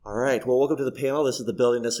right. Well, welcome to the panel. This is the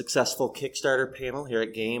Building a Successful Kickstarter panel here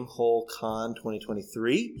at Gamehole Con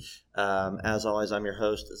 2023. As always, I'm your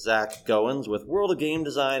host, Zach Goins, with World of Game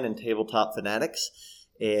Design and Tabletop Fanatics.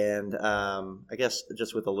 And I guess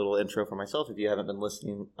just with a little intro for myself, if you haven't been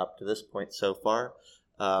listening up to this point so far,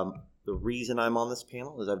 the reason I'm on this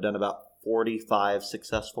panel is I've done about 45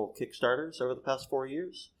 successful Kickstarters over the past 4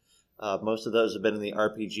 years. Most of those have been in the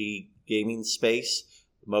RPG gaming space,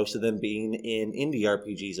 most of them being in indie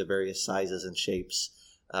RPGs of various sizes and shapes.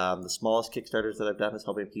 The smallest Kickstarters that I've done is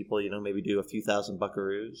helping people, maybe do a few thousand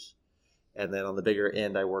buckaroos. And then on the bigger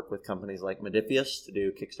end, I work with companies like Modifius to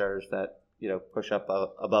do Kickstarters that, push up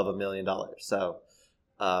above $1 million. So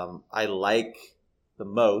I like the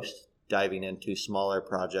most diving into smaller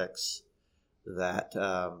projects that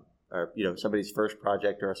are, somebody's first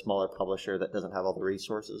project or a smaller publisher that doesn't have all the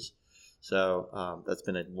resources. So that's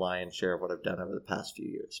been a lion's share of what I've done over the past few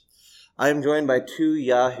years. I am joined by two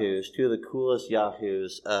of the coolest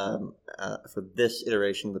yahoos for this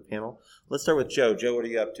iteration of the panel. Let's start with Joe. Joe, what are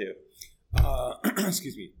you up to?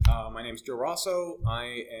 Excuse me. My name's Joe Rosso.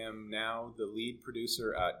 I am now the lead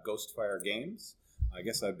producer at Ghostfire Games. I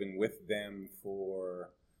guess I've been with them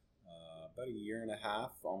for about a year and a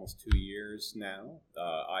half, almost 2 years now.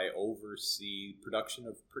 I oversee production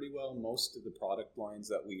of pretty well most of the product lines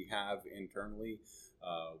that we have internally,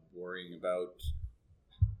 worrying about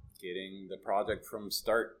getting the project from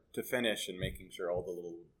start to finish and making sure all the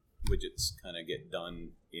little widgets kind of get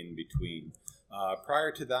done in between.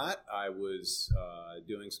 Prior to that, I was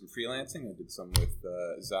doing some freelancing. I did some with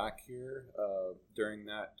Zach here during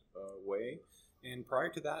that way. And prior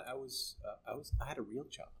to that, I had a real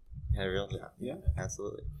job. Yeah, real job. Yeah,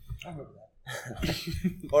 absolutely. I remember that.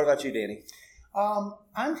 What about you, Danny?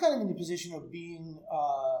 I'm kind of in the position of being,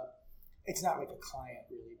 it's not like a client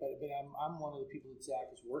really, but I'm one of the people that Zach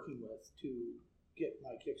is working with to get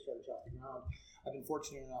my Kickstarters off the ground. I've been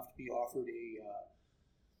fortunate enough to be offered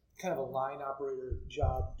a kind of a line operator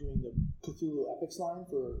job doing the Cthulhu Epics line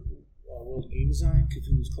for World Game Design.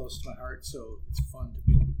 Cthulhu's close to my heart, so it's fun to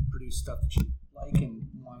be able to produce stuff that you like and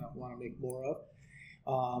want to make more of.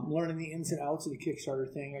 Learning the ins and outs of the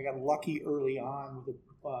Kickstarter thing. I got lucky early on with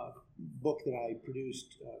a book that I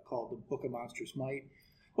produced called The Book of Monstrous Might.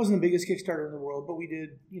 It wasn't the biggest Kickstarter in the world, but we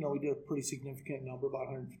did a pretty significant number, about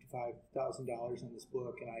 $155,000 on this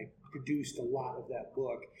book, and I produced a lot of that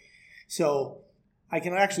book. So I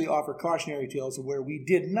can actually offer cautionary tales of where we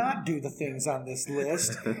did not do the things on this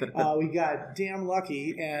list. We got damn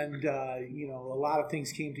lucky, and a lot of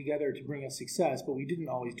things came together to bring us success, but we didn't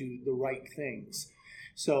always do the right things.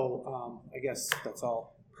 So I guess that's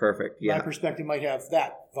all. Perfect. Yeah. My perspective might have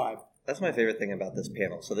that vibe. That's my favorite thing about this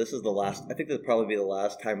panel. So this is the last, I think this will probably be the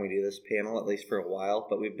last time we do this panel, at least for a while,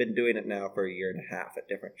 but we've been doing it now for a year and a half at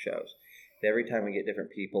different shows. Every time we get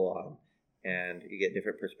different people on, and you get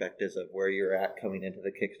different perspectives of where you're at coming into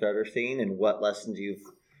the Kickstarter scene and what lessons you've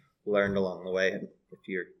learned along the way. And if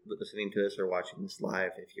you're listening to this or watching this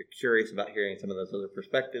live, if you're curious about hearing some of those other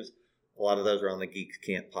perspectives, a lot of those are on the Geeks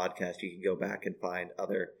Camp podcast. You can go back and find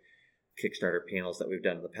other Kickstarter panels that we've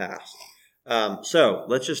done in the past. So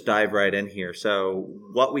let's just dive right in here. So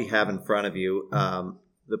what we have in front of you,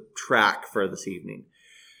 the track for this evening.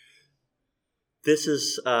 This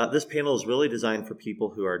panel is really designed for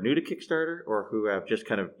people who are new to Kickstarter or who have just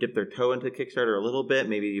kind of dipped their toe into Kickstarter a little bit.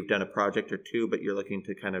 Maybe you've done a project or two, but you're looking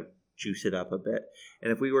to kind of juice it up a bit.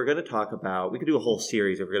 And if we were going to talk about, we could do a whole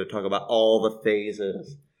series if we're going to talk about all the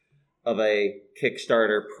phases of a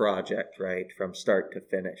Kickstarter project, right, from start to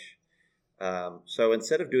finish. So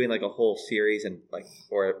instead of doing like a whole series and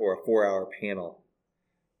or a 4-hour panel,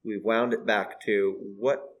 we've wound it back to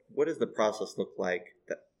what does the process look like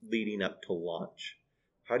leading up to launch?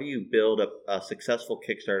 How do you build a successful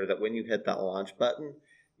Kickstarter that when you hit that launch button,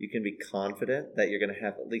 you can be confident that you're going to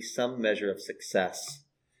have at least some measure of success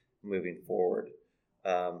moving forward?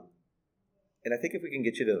 And I think if we can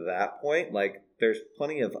get you to that point, there's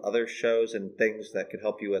plenty of other shows and things that could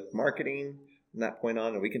help you with marketing from that point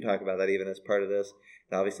on, and we can talk about that even as part of this.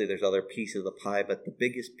 And obviously, there's other pieces of the pie, but the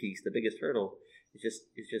biggest piece, the biggest hurdle, is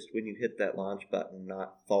just when you hit that launch button,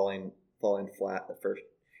 not falling flat the first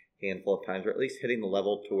handful of times, or at least hitting the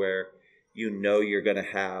level to where you're going to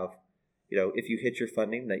have, if you hit your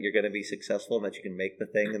funding, that you're going to be successful and that you can make the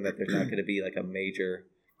thing, and that there's not going to be like a major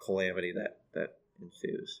calamity that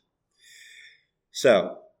ensues.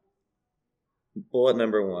 So, bullet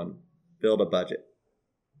number 1, build a budget.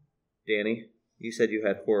 Danny, you said you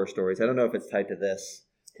had horror stories. I don't know if it's tied to this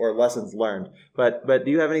or lessons learned, but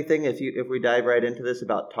do you have anything if we dive right into this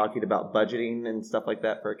about talking about budgeting and stuff like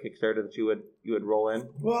that for a Kickstarter that you would roll in?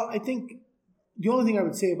 Well, I think the only thing I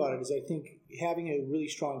would say about it is I think having a really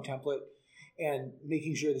strong template and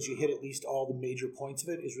making sure that you hit at least all the major points of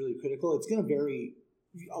it is really critical. It's going to vary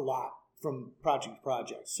a lot from project to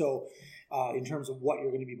project. So in terms of what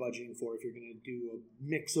you're going to be budgeting for, if you're going to do a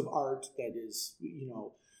mix of art that is,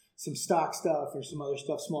 some stock stuff or some other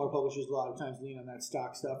stuff, smaller publishers a lot of times lean on that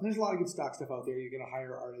stock stuff. And there's a lot of good stock stuff out there. You're going to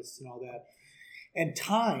hire artists and all that. And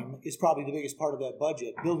time is probably the biggest part of that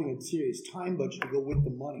budget, building a serious time budget to go with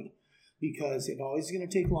the money, because it always is going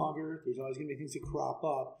to take longer. There's always going to be things that crop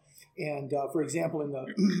up. And for example,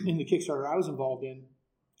 in the Kickstarter I was involved in,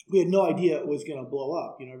 we had no idea it was going to blow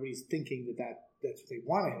up. Everybody's thinking that's what they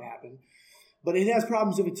want to happen. But it has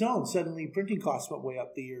problems of its own. Suddenly, printing costs went way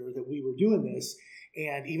up the year that we were doing this.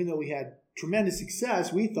 And even though we had tremendous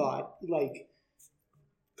success, we thought,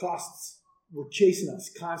 costs were chasing us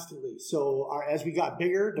constantly. So as we got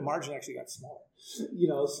bigger, the margin actually got smaller.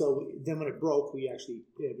 So then when it broke,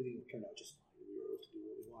 everything turned out just fine. We were able to do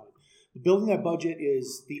what we wanted. But building that budget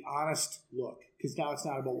is the honest look, because now it's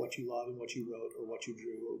not about what you love and what you wrote or what you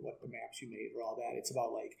drew or what the maps you made or all that. It's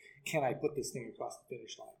about, can I put this thing across the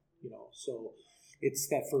finish line? So it's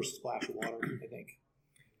that first splash of water, I think.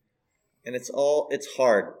 And it's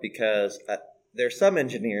hard because there's some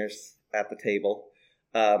engineers at the table,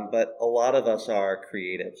 but a lot of us are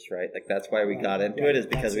creatives, right? That's why we got into it, is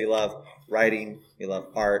because we love writing, we love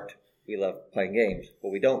art, we love playing games.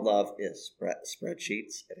 What we don't love is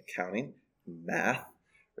spreadsheets and accounting, math,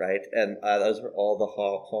 right? And those are all the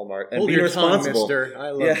hallmark. And hold being your responsible. tongue, mister.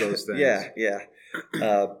 I love those things. Yeah.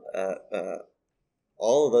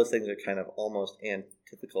 All of those things are kind of almost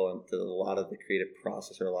antithetical to a lot of the creative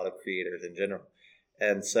process, or a lot of creators in general.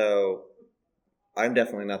 And so I'm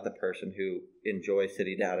definitely not the person who enjoys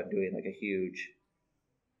sitting down and doing a huge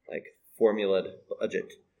formulaed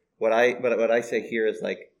budget. What I say here is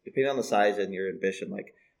depending on the size and your ambition,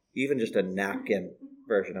 even just a napkin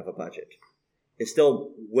version of a budget is still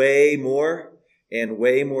way more and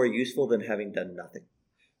way more useful than having done nothing.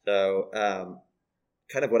 So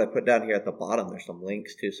kind of what I put down here at the bottom, there's some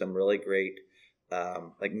links to some really great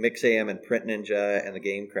Mixam and Print Ninja and the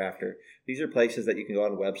Game Crafter. These are places that you can go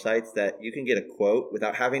on websites that you can get a quote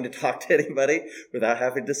without having to talk to anybody, without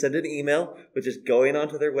having to send an email, but just going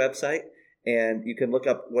onto their website, and you can look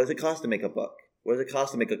up, what does it cost to make a book? What does it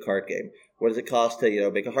cost to make a card game? What does it cost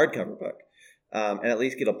to make a hardcover book? And at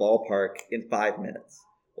least get a ballpark in 5 minutes.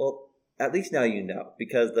 Well, at least now you know,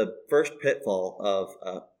 because the first pitfall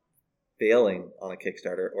of failing on a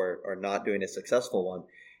Kickstarter or not doing a successful one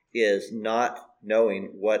is not knowing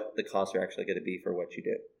what the costs are actually going to be for what you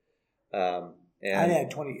do. And I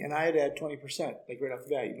had 20%, right off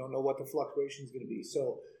the bat. You don't know what the fluctuation is going to be,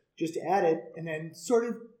 so just add it and then sort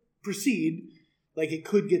of proceed it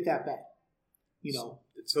could get that bad.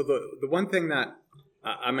 So the one thing that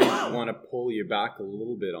I might want to pull you back a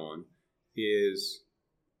little bit on is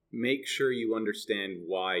make sure you understand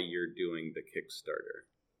why you're doing the Kickstarter.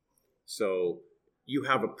 So you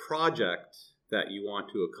have a project that you want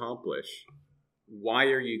to accomplish. Why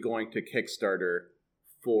are you going to Kickstarter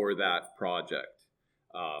for that project?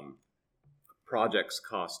 Projects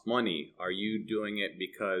cost money. Are you doing it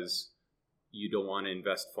because you don't want to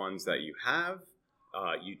invest funds that you have?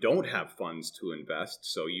 You don't have funds to invest,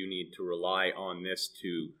 so you need to rely on this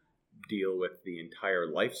to deal with the entire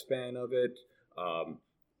lifespan of it.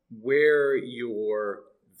 Where your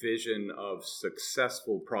vision of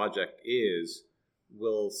successful project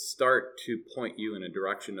will start to point you in a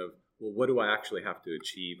direction of, well, what do I actually have to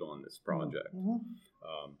achieve on this project? Mm-hmm.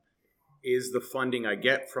 Is the funding I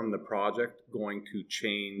get from the project going to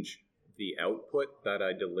change the output that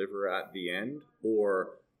I deliver at the end?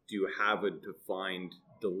 Or do you have a defined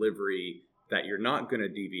delivery that you're not going to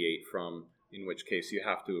deviate from, in which case you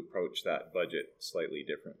have to approach that budget slightly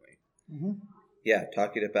differently? Mm-hmm. Yeah,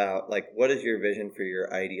 talking about what is your vision for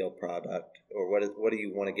your ideal product, or what do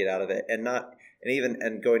you want to get out of it, and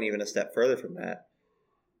going even a step further from that.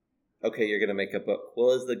 Okay, you're going to make a book.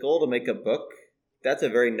 Well, is the goal to make a book? That's a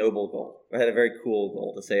very noble goal. I had a very cool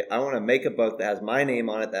goal to say, I want to make a book that has my name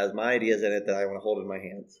on it, that has my ideas in it, that I want to hold in my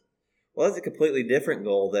hands. Well, that's a completely different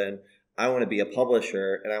goal than I want to be a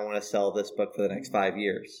publisher and I want to sell this book for the next 5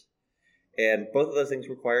 years. And both of those things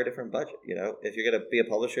require a different budget. If you're going to be a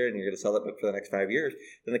publisher and you're going to sell that book for the next 5 years,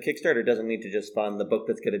 then the Kickstarter doesn't need to just fund the book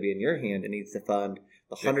that's going to be in your hand. It needs to fund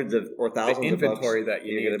the hundreds of or thousands of inventory books that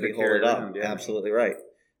you're going to be holding up. Yeah. Absolutely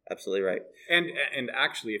right. And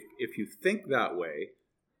actually, if you think that way,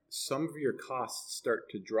 some of your costs start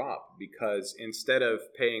to drop, because instead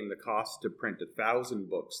of paying the cost to print 1,000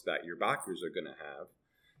 books that your backers are going to have,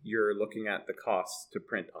 you're looking at the costs to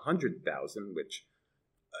print 100,000, which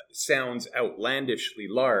sounds outlandishly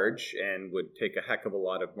large and would take a heck of a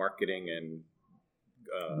lot of marketing and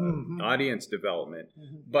audience development.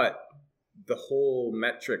 But the whole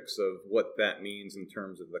metrics of what that means in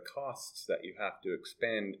terms of the costs that you have to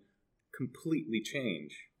expend completely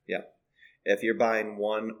change. Yeah. If you're buying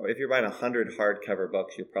 100 hardcover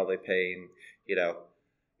books, you're probably paying,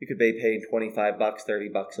 you could be paying $25,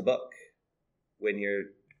 $30 a book. When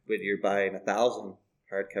you're buying 1,000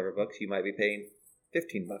 hardcover books, you might be paying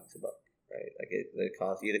 $15 a book, right? Like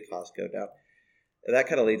unit costs go down. And that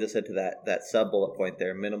kind of leads us into that sub bullet point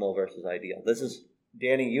there, minimal versus ideal. This is,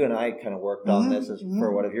 Danny, you and I kind of worked on this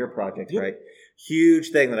for one of your projects, right? Huge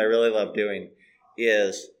thing that I really love doing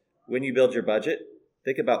is when you build your budget,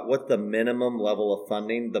 think about what's the minimum level of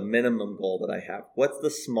funding, the minimum goal that I have. What's the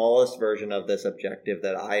smallest version of this objective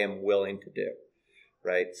that I am willing to do,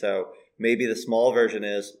 right? So maybe the small version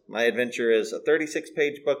is my adventure is a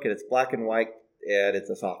 36-page book and it's black and white and it's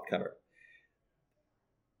a soft cover.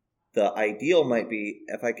 The ideal might be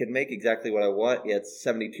if I could make exactly what I want, it's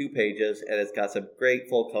 72 pages and it's got some great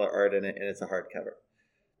full color art in it and it's a hardcover.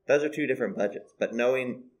 Those are two different budgets, but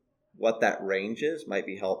knowing what that range is might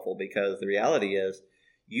be helpful because the reality is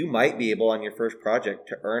you might be able on your first project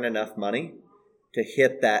to earn enough money to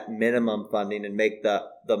hit that minimum funding and make the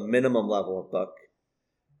minimum level of book.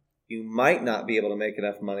 You might not be able to make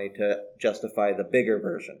enough money to justify the bigger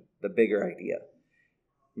version, the bigger idea.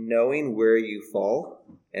 Knowing where you fall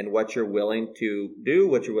and what you're willing to do,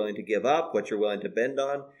 what you're willing to give up, what you're willing to bend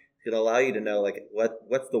on, could allow you to know like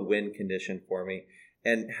what's the win condition for me.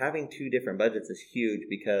 And having two different budgets is huge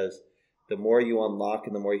because the more you unlock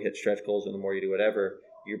and the more you hit stretch goals and the more you do whatever,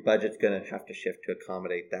 your budget's going to have to shift to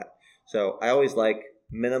accommodate that. So I always like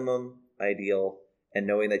minimum, ideal, and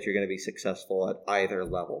knowing that you're going to be successful at either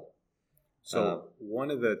level. So one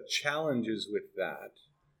of the challenges with that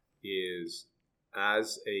is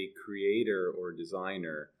as a creator or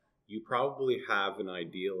designer, you probably have an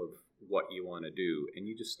ideal of what you want to do and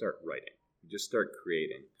you just start writing. You just start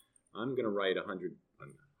creating. I'm going to write 100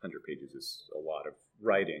 pages is a lot of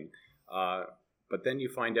writing. But then you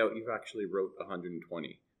find out you've actually wrote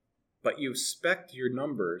 120. But you expect your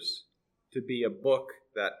numbers to be a book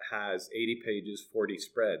that has 80 pages, 40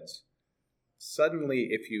 spreads. Suddenly,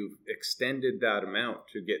 if you've extended that amount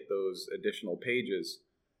to get those additional pages,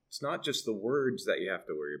 it's not just the words that you have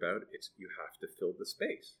to worry about, it's you have to fill the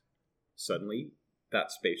space. Suddenly,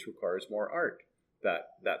 that space requires more art.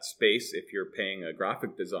 That space, if you're paying a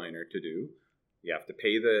graphic designer to do, you have to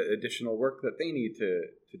pay the additional work that they need to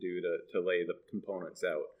do to lay the components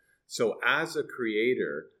out. So as a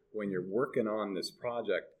creator, when you're working on this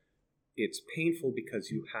project, it's painful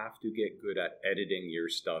because you have to get good at editing your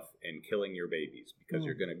stuff and killing your babies because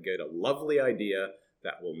you're going to get a lovely idea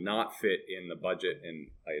that will not fit in the budget and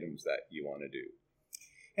items that you want to do.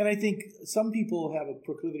 And I think some people have a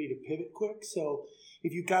proclivity to pivot quick. So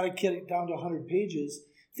if you've got to get it down to 100 pages,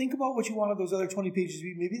 think about what you wanted those other 20 pages to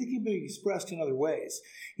be. Maybe they can be expressed in other ways.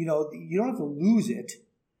 You don't have to lose it.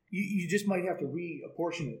 You just might have to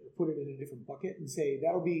reapportion it or put it in a different bucket and say,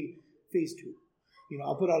 that'll be phase 2.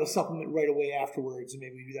 I'll put out a supplement right away afterwards and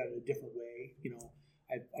maybe we do that in a different way.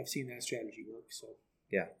 I've seen that strategy work. So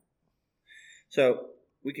yeah. So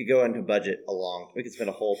we could go into budget we could spend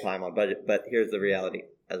a whole time on budget, but here's the reality.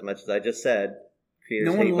 As much as I just said,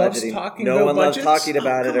 creators hate budgeting. No one loves talking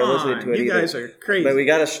about it or listening to it either. You guys are crazy. But we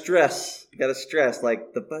gotta stress,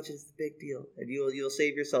 like the budget is the big deal. And you'll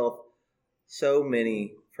save yourself so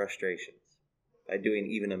many frustrations by doing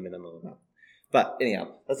even a minimum amount. But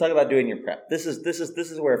anyhow, let's talk about doing your prep. This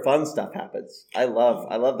is where fun stuff happens. I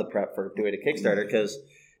love the prep for doing a Kickstarter because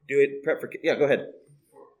go ahead.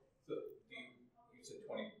 So you said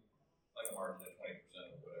 20, like a margin of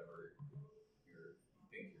 20% of whatever you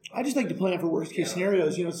think. I just like to plan for worst case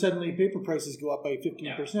scenarios. Suddenly paper prices go up by 15%.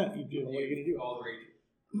 What are you going to do? All the way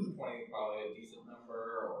 20 probably a decent number,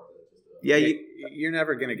 or just you're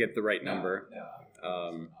never going to get the right number.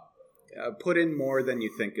 No. Put in more than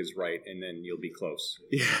you think is right, and then you'll be close.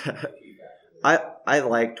 Yeah, I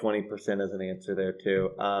like 20% as an answer there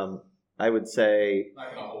too. I would say. I'm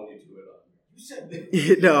not going to hold you to it. You said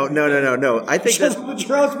that. No. I think that's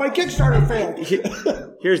my Kickstarter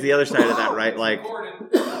failed. Here's the other side of that, right? Like,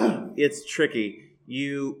 it's tricky.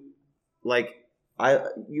 You want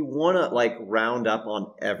to round up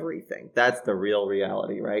on everything. That's the real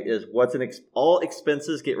reality, right? Is what's all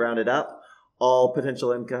expenses get rounded up. All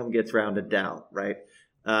potential income gets rounded down, right?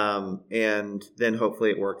 And then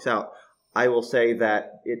hopefully it works out. I will say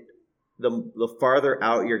that the farther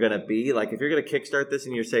out you're going to be, like if you're going to kickstart this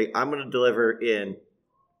and you say, I'm going to deliver in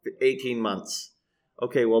 18 months.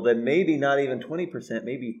 Okay, well then maybe not even 20%,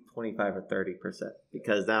 maybe 25 or 30%,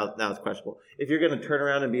 because now it's questionable. If you're going to turn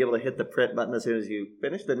around and be able to hit the print button as soon as you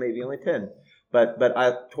finish, then maybe only 10. But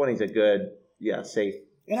 20 is a good, safe.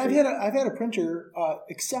 And safe. I've had a printer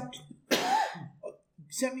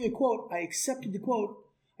sent me a quote. I accepted the quote.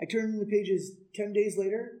 I turned in the pages 10 days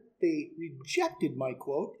later. They rejected my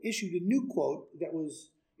quote, issued a new quote it was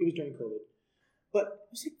during COVID. But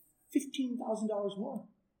it was like $15,000 more.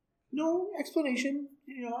 No explanation.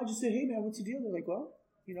 I just said, hey, man, what's the deal? They're like, well,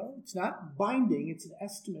 it's not binding. It's an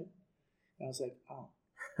estimate. And I was like, oh.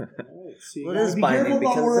 All right. So Well, it is binding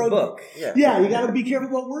because it's a book. Yeah, you got to be careful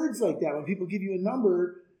about words like that. When people give you a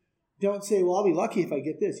number, don't say, well, I'll be lucky if I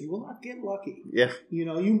get this. You will not get lucky. Yeah.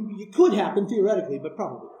 It could happen theoretically, but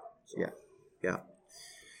probably not. So. Yeah.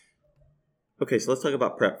 Okay, so let's talk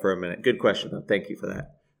about prep for a minute. Good question, though. Thank you for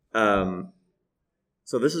that.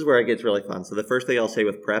 So this is where it gets really fun. So the first thing I'll say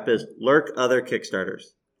with prep is lurk other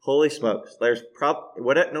Kickstarters. Holy smokes. There's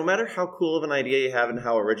no matter how cool of an idea you have and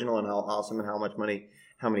how original and how awesome and how much money,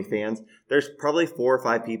 how many fans, there's probably 4 or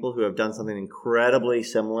 5 people who have done something incredibly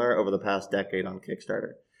similar over the past decade on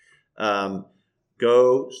Kickstarter.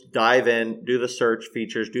 Go dive in, do the search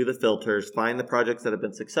features, do the filters, find the projects that have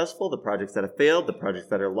been successful, the projects that have failed, the projects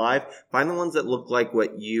that are live, find the ones that look like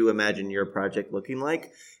what you imagine your project looking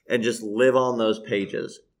like, and just live on those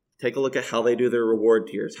pages. Take a look at how they do their reward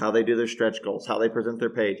tiers, how they do their stretch goals, how they present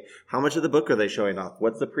their page, how much of the book are they showing off,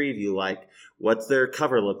 what's the preview like, what's their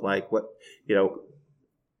cover look like, what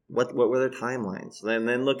were their timelines, and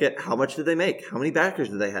then look at how much did they make, how many backers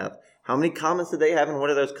do they have, how many comments did they have, and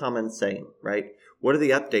what are those comments saying, right? What are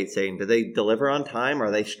the updates saying? Do they deliver on time?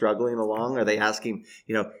 Are they struggling along? Are they asking,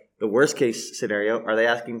 the worst case scenario, are they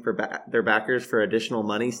asking for their backers for additional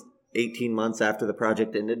money 18 months after the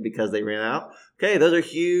project ended because they ran out? Okay, those are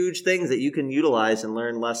huge things that you can utilize and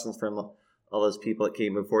learn lessons from all those people that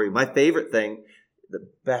came before you. My favorite thing, the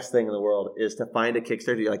best thing in the world, is to find a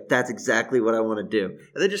Kickstarter. You're like, that's exactly what I want to do.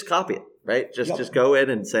 And then just copy it, right? Just go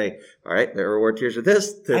in and say, all right, their reward tiers are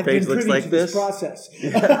this. Their page looks like this. Process.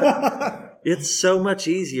 It's so much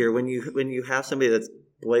easier when you have somebody that's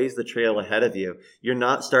blazed the trail ahead of you. You're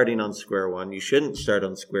not starting on square one. You shouldn't start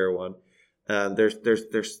on square one. There's a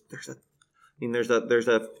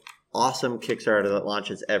awesome Kickstarter that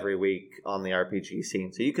launches every week on the RPG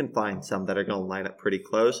scene. So you can find some that are going to line up pretty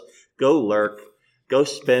close. Go lurk. Go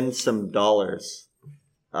spend some dollars,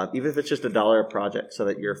 even if it's just $1 a project, so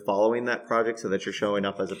that you're following that project, so that you're showing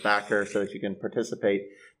up as a backer, so that you can participate.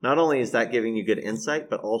 Not only is that giving you good insight,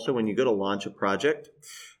 but also when you go to launch a project,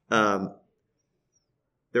 there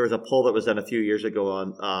was a poll that was done a few years ago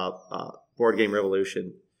on Board Game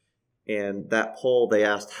Revolution. And that poll, they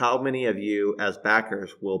asked how many of you as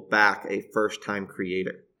backers will back a first-time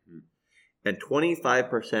creator. And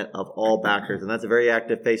 25% of all backers, and that's a very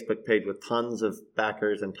active Facebook page with tons of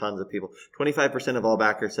backers and tons of people, 25% of all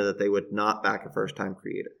backers said that they would not back a first-time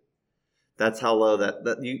creator. That's how low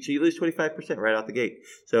so you lose 25% right out the gate.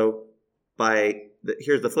 So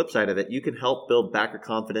here's the flip side of it. You can help build backer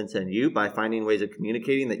confidence in you by finding ways of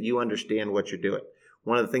communicating that you understand what you're doing.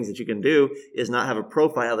 One of the things that you can do is not have a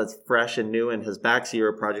profile that's fresh and new and has backed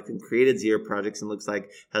 0 projects and created 0 projects and looks like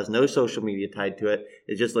has no social media tied to it.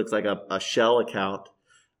 It just looks like a shell account.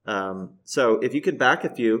 So if you can back a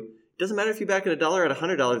few, it doesn't matter if you back at $1 at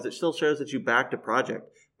 $100, it still shows that you backed a project.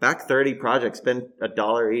 Back 30 projects, spend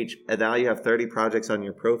 $1 each, and now you have 30 projects on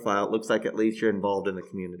your profile. It looks like at least you're involved in the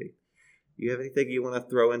community. You have anything you want to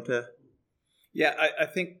throw into? Yeah, I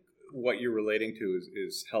think what you're relating to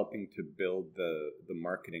is helping to build the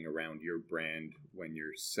marketing around your brand when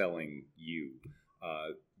you're selling you.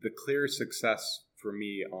 The clear success for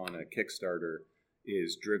me on a Kickstarter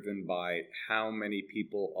is driven by how many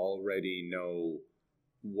people already know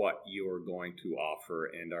what you're going to offer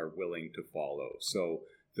and are willing to follow. So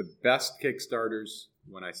the best Kickstarters,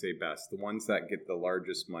 when I say best, the ones that get the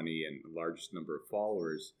largest money and the largest number of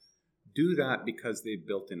followers, do that because they've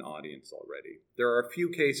built an audience already. There are a few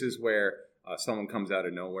cases where someone comes out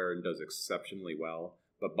of nowhere and does exceptionally well,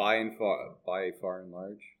 but by far and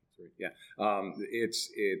large,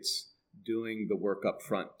 it's doing the work up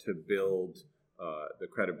front to build the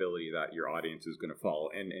credibility that your audience is going to follow.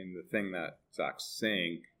 And the thing that Zach's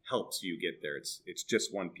saying helps you get there. It's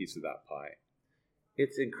just one piece of that pie.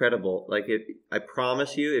 It's incredible. I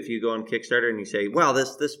promise you, if you go on Kickstarter and you say, wow,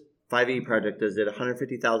 this 5e project did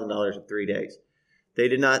 $150,000 in 3 days. They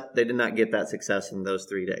did not get that success in those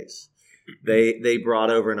 3 days. They brought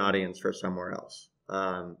over an audience for somewhere else.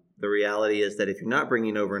 The reality is that if you're not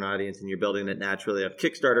bringing over an audience and you're building it naturally on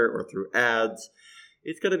Kickstarter or through ads,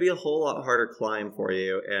 it's going to be a whole lot harder climb for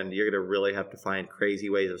you, and you're going to really have to find crazy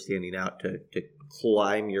ways of standing out to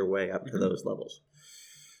climb your way up to those levels.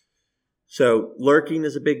 So lurking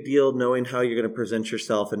is a big deal. Knowing how you're going to present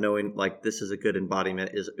yourself and knowing like this is a good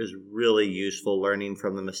embodiment is really useful. Learning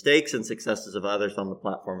from the mistakes and successes of others on the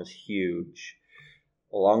platform is huge.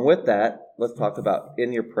 Along with that, let's talk about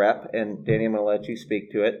in your prep. And Danny, I'm going to let you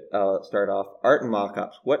speak to it. Let's start off. Art and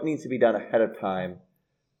mock-ups. What needs to be done ahead of time,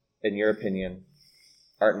 in your opinion,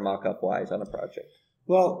 art and mock-up wise on a project?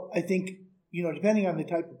 Well, I think, depending on the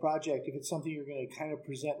type of project, if it's something you're going to kind of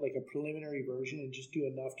present like a preliminary version and just do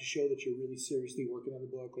enough to show that you're really seriously working on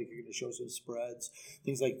the book, like you're going to show some spreads,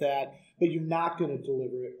 things like that, but you're not going to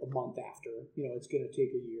deliver it a month after. It's going to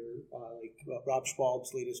take a year, like Rob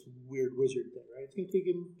Schwalb's latest Weird Wizard thing, right? It's going to take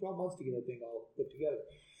him 12 months to get that thing all put together.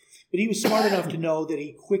 But he was smart enough to know that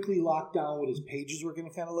he quickly locked down what his pages were going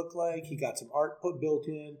to kind of look like. He got some art built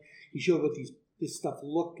in. He showed what this stuff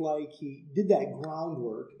looked like. He did that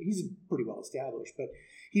groundwork. He's pretty well established, but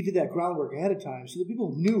he did that groundwork ahead of time so that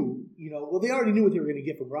people knew, they already knew what they were going to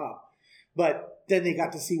get from Rob. But then they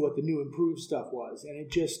got to see what the new improved stuff was. And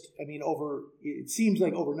it seems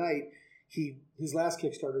like overnight, his last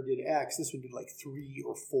Kickstarter did X. This one did like 3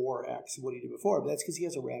 or 4X what he did before. But that's because he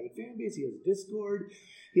has a rabid fan base. He has a Discord.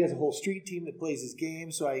 He has a whole street team that plays his game.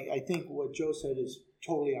 So I think what Joe said is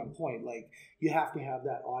totally on point. Like, you have to have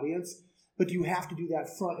that audience. But you have to do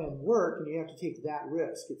that front-end work, and you have to take that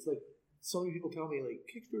risk. It's like so many people tell me, like,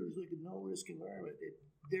 Kickstarter is like a no-risk environment.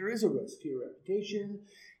 There is a risk to your reputation,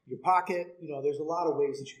 your pocket. There's a lot of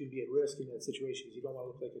ways that you can be at risk in that situation because you don't want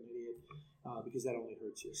to look like an idiot because that only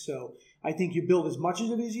hurts you. So I think you build as much of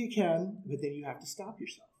it as you can, but then you have to stop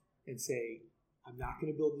yourself and say, I'm not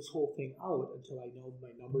going to build this whole thing out until I know my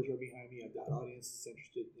numbers are behind me, I've got audience that's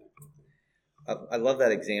interested in that kind of thing. I love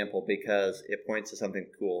that example because it points to something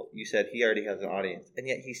cool. You said he already has an audience, and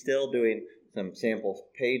yet he's still doing some sample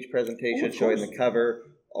page presentation, showing the cover,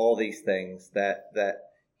 all these things that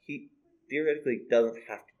he theoretically doesn't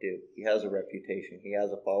have to do. He has a reputation. He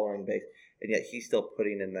has a following base, and yet he's still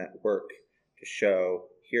putting in that work to show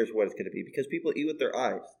here's what it's going to be. Because people eat with their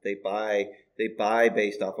eyes. They buy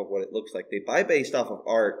based off of what it looks like. They buy based off of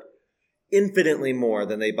art infinitely more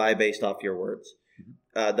than they buy based off your words.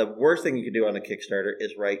 The worst thing you could do on a Kickstarter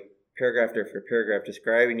is write paragraph after paragraph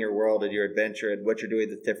describing your world and your adventure and what you're doing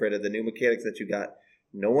that's different and the new mechanics that you got.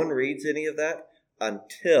 No one reads any of that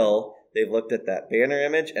until they've looked at that banner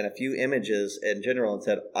image and a few images in general and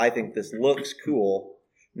said, I think this looks cool.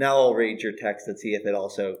 Now I'll read your text and see if it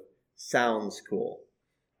also sounds cool.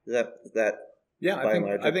 Is that yeah,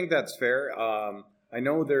 I think that's fair. I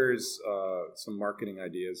know there's some marketing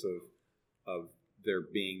ideas of there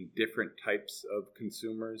being different types of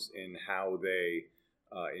consumers in how they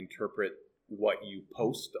interpret what you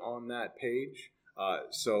post on that page.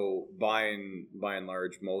 So by and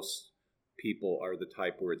large, most people are the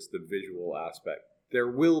type where it's the visual aspect.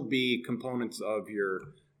 There will be components of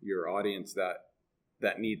your audience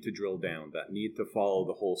that need to drill down, that need to follow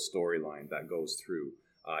the whole storyline that goes through.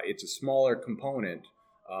 It's a smaller component,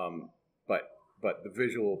 but the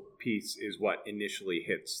visual piece is what initially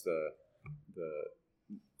hits the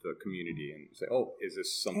community and say, oh, is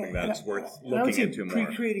this something that's worth looking into more?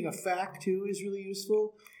 Pre-creating a fact, too, is really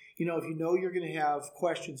useful. If you know you're going to have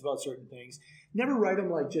questions about certain things, never write them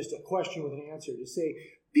like just a question with an answer. Just say,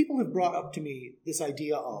 people have brought up to me this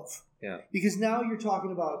idea of. Yeah. Because now you're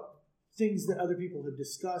talking about things that other people have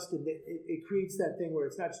discussed, and it creates that thing where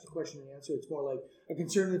it's not just a question and answer. It's more like a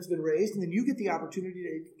concern that's been raised, and then you get the opportunity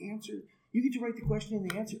to answer. You get to write the question and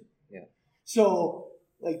the answer. Yeah. So,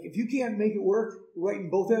 like, if you can't make it work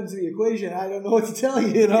writing both ends of the equation, I don't know what to tell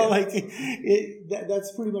you.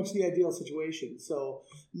 That's pretty much the ideal situation. So,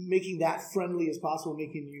 making that friendly as possible,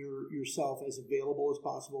 making yourself as available as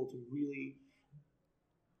possible to really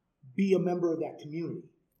be a member of that community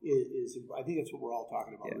is I think that's what we're all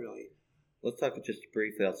talking about, really. Let's talk just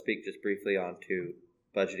briefly. I'll speak just briefly on to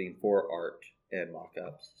budgeting for art and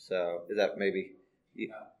mock-ups. So, is that maybe?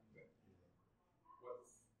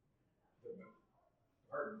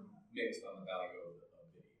 Art based on the value of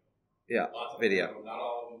video. Yeah, lots of video. Them, not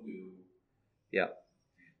all of them do. Yeah.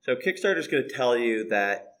 So Kickstarter's going to tell you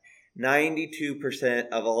that 92%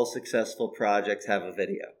 of all successful projects have a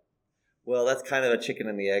video. Well, that's kind of a chicken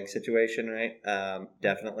and the egg situation, right?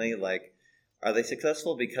 Definitely. Like, are they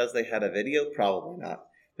successful because they had a video? Probably not.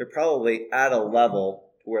 They're probably at a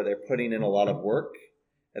level where they're putting in a lot of work,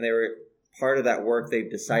 and they were part of that work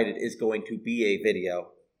they've decided is going to be a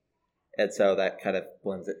video. And so that kind of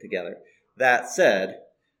blends it together. That said,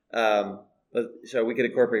 so we could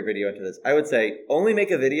incorporate video into this. I would say only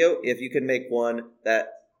make a video if you can make one that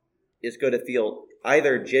is going to feel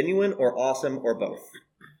either genuine or awesome or both.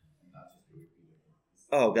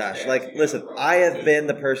 Oh gosh, like listen, I have been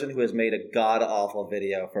the person who has made a god awful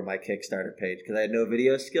video for my Kickstarter page because I had no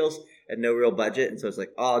video skills and no real budget, and so it's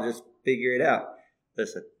like, oh, I'll just figure it out.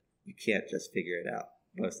 Listen, you can't just figure it out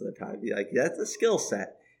most of the time. Like that's a skill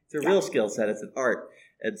set. It's a real skill set. It's an art.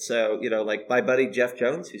 And so, like my buddy Jeff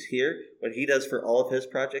Jones, who's here, what he does for all of his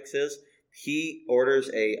projects is he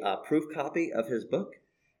orders a proof copy of his book,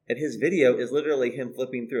 and his video is literally him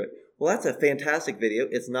flipping through it. Well, that's a fantastic video.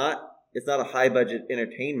 It's not a high budget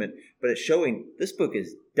entertainment, but it's showing this book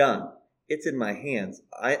is done. It's in my hands.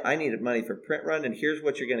 I needed money for print run, and here's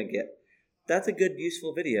what you're going to get. That's a good,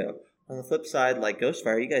 useful video. On the flip side, like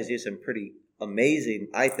Ghostfire, you guys do some pretty amazing,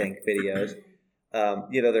 I think, videos.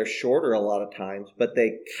 They're shorter a lot of times, but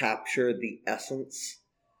they capture the essence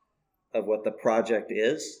of what the project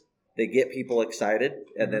is. They get people excited,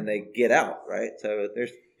 and then they get out, right? So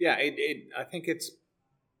there's... Yeah, I think it's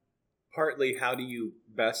partly how do you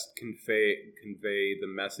best convey the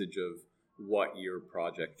message of what your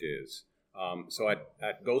project is. So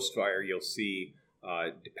at Ghostfire, you'll see,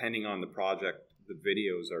 depending on the project, the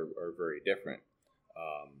videos are very different.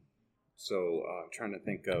 I'm trying to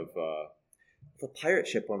think of... the pirate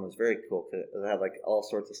ship one was very cool because it had like all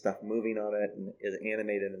sorts of stuff moving on it and is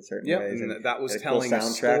animated in certain ways. And that was telling a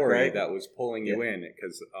story, right? That was pulling you in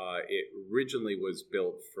because it originally was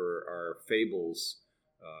built for our Fables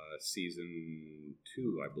season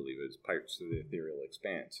 2, I believe, is Pirates of the Ethereal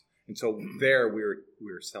Expanse. And so there we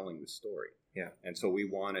were selling the story. Yeah. And so we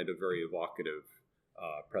wanted a very evocative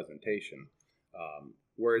presentation.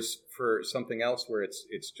 Whereas for something else where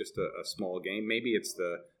it's just a small game, maybe it's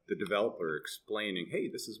the developer explaining, hey,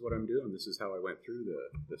 this is what I'm doing. This is how I went through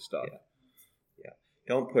the stuff. Yeah.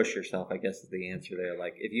 Don't push yourself, I guess is the answer there.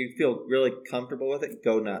 Like if you feel really comfortable with it,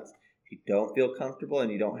 go nuts. If you don't feel comfortable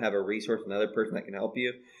and you don't have a resource, another person that can help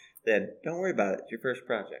you, then don't worry about it. It's your first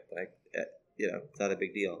project. Like, it's not a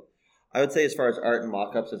big deal. I would say as far as art and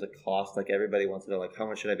mock-ups as a cost, like everybody wants to know, like, how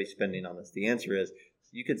much should I be spending on this? The answer is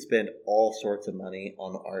you could spend all sorts of money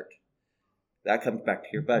on art. That comes back to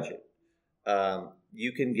your budget.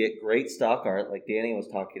 You can get great stock art, like Danny was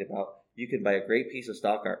talking about. You can buy a great piece of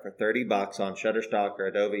stock art for $30 on Shutterstock or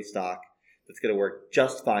Adobe Stock that's going to work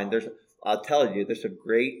just fine. I'll tell you, there's some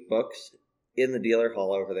great books in the dealer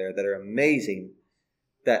hall over there that are amazing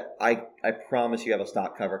that I promise you have a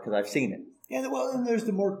stock cover because I've seen it. Yeah, well, and there's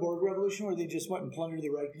the Mork Borg Revolution where they just went and plundered the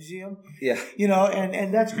Rijksmuseum. Yeah.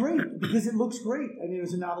 And that's great because it looks great. I mean, it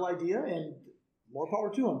was a novel idea and more power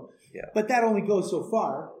to them. Yeah. But that only goes so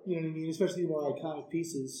far, you know what I mean, especially the more iconic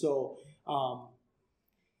pieces. So, not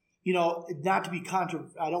to be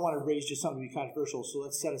I don't want to raise just something to be controversial, so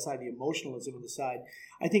let's set aside the emotionalism on the side.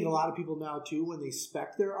 I think a lot of people now, too, when they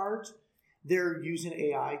spec their art, they're using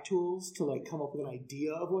AI tools to, like, come up with an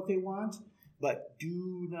idea of what they want, but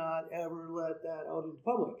do not ever let that out in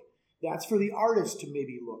public. That's for the artist to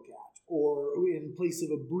maybe look at, or in place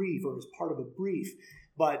of a brief, or as part of a brief.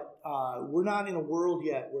 But we're not in a world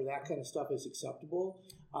yet where that kind of stuff is acceptable,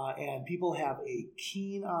 and people have a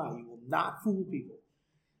keen eye. You will not fool people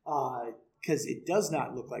because it does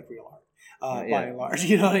not look like real art, by and large.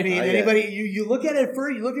 You know what I mean? Anybody, you look at it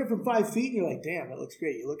you look at it from 5 feet, and you're like, damn, that looks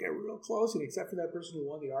great. You look at it real close, and except for that person who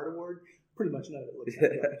won the art award, pretty much none of it looks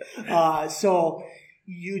like that. So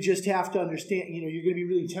you just have to understand. You're going to be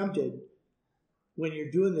really tempted when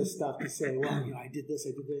you're doing this stuff to say, well, I did this,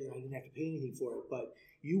 I didn't have to pay anything for it, but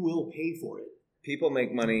you will pay for it. People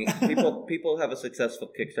make money. People have a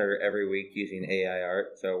successful Kickstarter every week using AI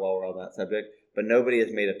art. So while we're on that subject, but nobody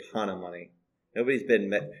has made a ton of money. Nobody's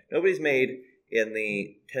made in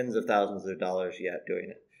the tens of thousands of dollars yet doing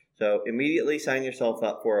it. So immediately sign yourself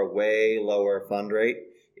up for a way lower fund rate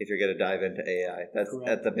if you're going to dive into AI. That's correct.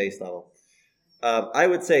 At the base level. I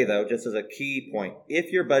would say, though, just as a key point,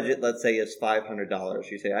 if your budget, let's say, is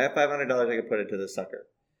 $500, you say, I have $500, I can put it to this sucker.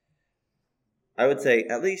 I would say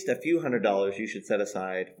at least a few $100s you should set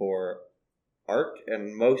aside for art,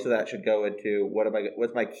 and most of that should go into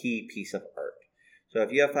what's my key piece of art. So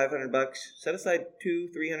if you have $500, set aside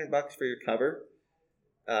 $200-$300 for your cover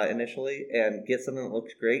initially, and get something that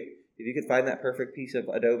looks great. If you could find that perfect piece of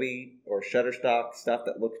Adobe or Shutterstock stuff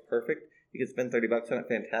that looks perfect, you could spend $30 on it.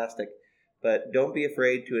 Fantastic. But don't be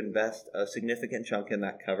afraid to invest a significant chunk in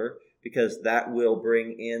that cover because that will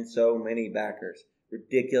bring in so many backers.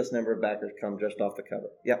 Ridiculous number of backers come just off the cover.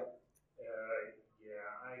 Yep.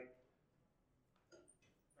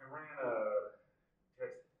 I ran a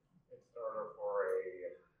Kickstarter for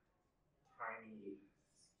a tiny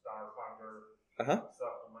Starfinder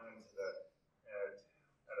supplement that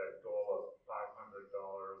had a goal of $500,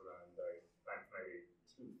 and I spent maybe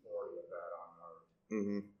 $240 of that on art.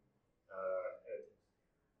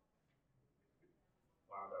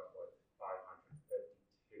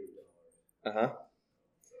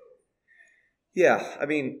 Yeah, I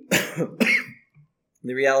mean,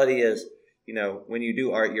 the reality is, when you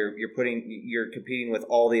do art, you're competing with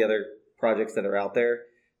all the other projects that are out there.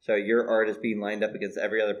 So your art is being lined up against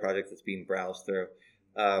every other project that's being browsed through.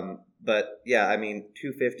 But yeah, I mean,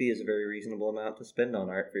 $250 is a very reasonable amount to spend on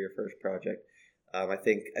art for your first project. I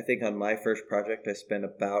think on my first project, I spent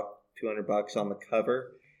about $200 on the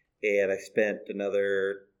cover, and I spent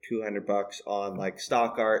another $200 on like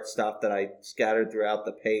stock art stuff that I scattered throughout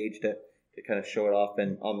the page to kind of show it off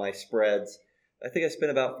and on my spreads. I think I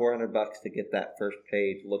spent about $400 to get that first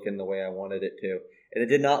page looking the way I wanted it to. And it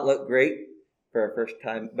did not look great for a first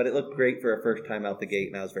time, but it looked great for a first time out the gate,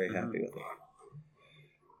 and I was very happy with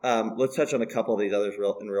it. Let's touch on a couple of these others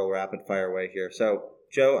in real rapid fire way here. So,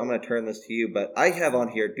 Joe, I'm going to turn this to you, but I have on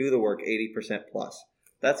here, do the work 80% plus.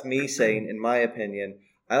 That's me saying, in my opinion,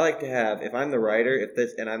 I like to have, if I'm the writer,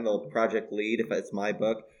 and I'm the project lead, if it's my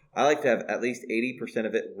book, I like to have at least 80%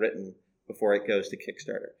 of it written before it goes to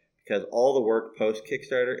Kickstarter. Because all the work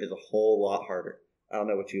post-Kickstarter is a whole lot harder. I don't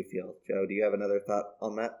know what you feel. Joe, do you have another thought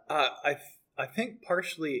on that? I think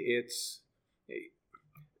partially it's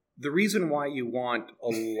the reason why you want a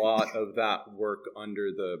lot of that work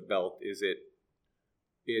under the belt is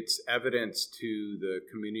it's evidence to the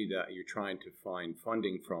community that you're trying to find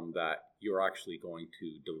funding from that you're actually going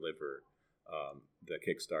to deliver the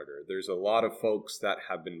Kickstarter. There's a lot of folks that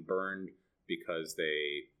have been burned because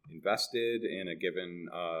they invested in a given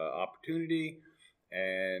opportunity,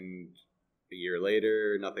 and a year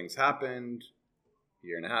later, nothing's happened. A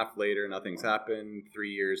year and a half later, nothing's happened. 3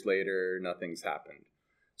 years later, nothing's happened.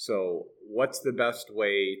 So what's the best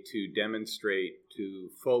way to demonstrate to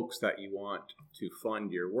folks that you want to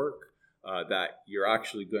fund your work that you're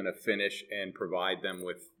actually going to finish and provide them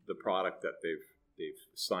with the product that they've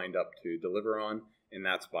signed up to deliver on? And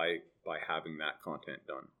that's by having that content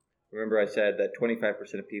done. Remember I said that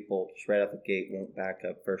 25% of people just right out the gate won't back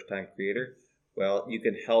up first-time creator? Well, you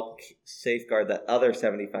can help safeguard that other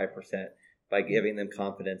 75% by giving them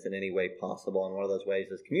confidence in any way possible. And one of those ways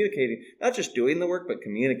is communicating, not just doing the work, but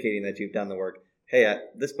communicating that you've done the work. Hey,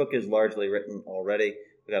 this book is largely written already.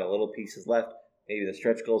 We got a little pieces left. Maybe the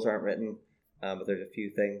stretch goals aren't written, but there's a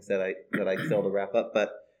few things that I still to wrap up.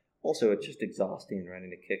 But also, it's just exhausting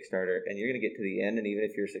running a Kickstarter, and you're going to get to the end, and even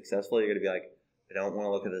if you're successful, you're going to be like, I don't want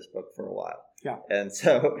to look at this book for a while. Yeah. And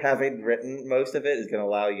so having written most of it is going to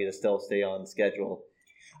allow you to still stay on schedule.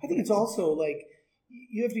 I think it's also like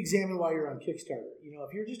you have to examine why you're on Kickstarter.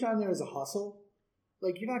 If you're just on there as a hustle,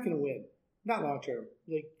 like you're not going to win. Not long term.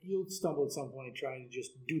 Like you'll stumble at some point trying to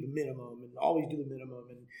just do the minimum and always do the minimum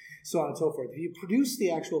and so on and so forth. If you produce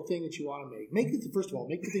the actual thing that you want to make first of all,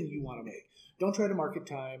 make the thing you want to make. Don't try to market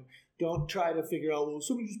time. Don't try to figure out, well,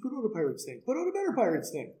 somebody just put out a Pirates thing. Put out a better Pirates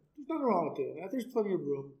thing. There's nothing wrong with doing that. There's plenty of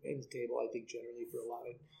room in the table, I think, generally for a lot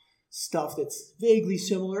of stuff that's vaguely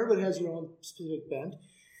similar but has your own specific bent.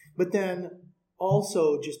 But then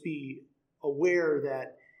also just be aware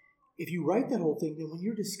that if you write that whole thing, then when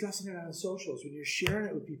you're discussing it on socials, when you're sharing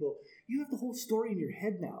it with people, you have the whole story in your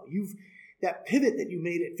head now. That pivot that you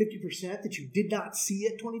made at 50% that you did not see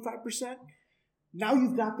at 25%, now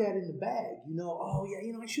you've got that in the bag.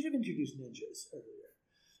 I should have introduced ninjas earlier.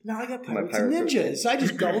 Now I got pirates and ninjas. I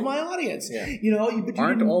just doubled my audience. Yeah. But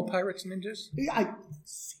aren't all pirates ninjas? Yeah,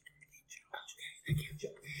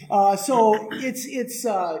 so it's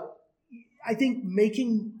I think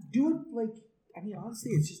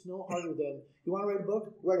honestly, it's just no harder than, you want to write a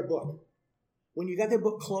book? Write a book. When you got that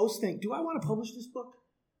book close, think, do I want to publish this book?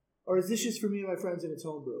 Or is this just for me and my friends and it's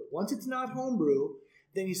homebrew? Once it's not homebrew,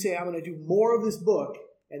 then you say, I'm going to do more of this book,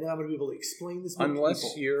 and then I'm going to be able to explain this book to people.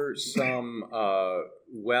 Unless you're some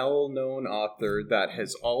well-known author that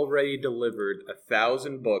has already delivered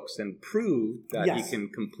 1,000 books and proved that he can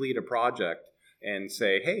complete a project and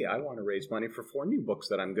say, hey, I want to raise money for 4 new books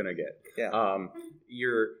that I'm going to get. Yeah.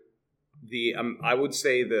 I would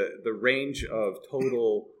say the range of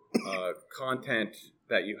total content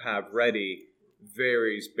that you have ready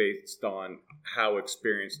varies based on how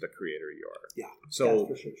experienced a creator you are. Yeah. So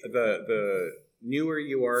for sure. The newer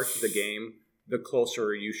you are to the game, the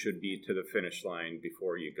closer you should be to the finish line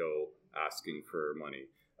before you go asking for money.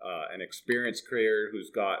 An experienced creator who's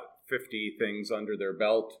got 50 things under their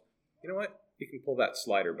belt, you know what? You can pull that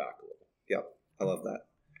slider back a little. Yeah, I love that.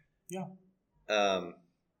 Yeah.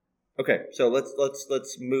 Okay, so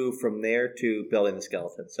let's move from there to building the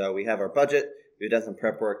skeleton. So we have our budget. We've done some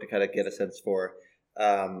prep work to kind of get a sense for,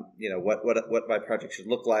 what my project should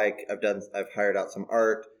look like. I've hired out some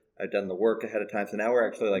art. I've done the work ahead of time. So now we're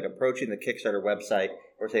actually like approaching the Kickstarter website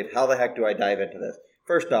or say, how the heck do I dive into this?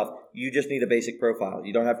 First off, you just need a basic profile.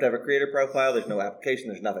 You don't have to have a creator profile. There's no application.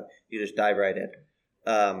 There's nothing. You just dive right in.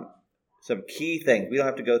 Some key things. We don't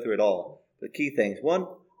have to go through it all. The key things. One,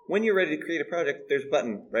 when you're ready to create a project, there's a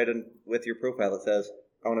button right in with your profile that says,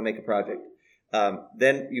 I want to make a project.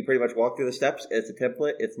 Then you pretty much walk through the steps. It's a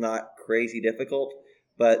template. It's not crazy difficult,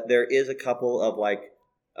 but there is a couple of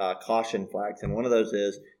caution flags. And one of those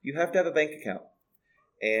is you have to have a bank account.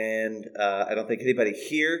 And I don't think anybody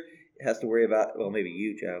here has to worry about, well, maybe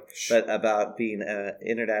you, Joe, but about being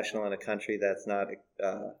international in a country that's not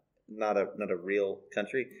a real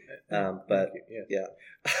country. But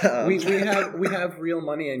yeah, we have real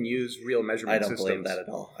money and use real measurement systems. I don't believe that at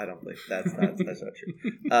all. I don't believe that's not true.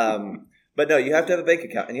 But no, you have to have a bank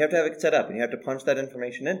account and you have to have it set up and you have to punch that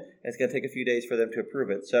information in. And it's going to take a few days for them to approve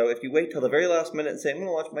it. So if you wait till the very last minute and say, I'm going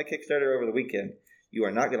to launch my Kickstarter over the weekend, you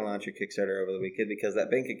are not going to launch your Kickstarter over the weekend because that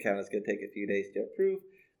bank account is going to take a few days to approve.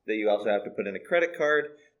 That you also have to put in a credit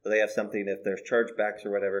card, so they have something if there's chargebacks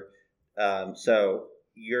or whatever. So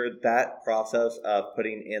that process of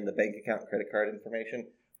putting in the bank account and credit card information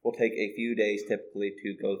will take a few days typically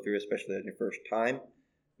to go through, especially on your first time.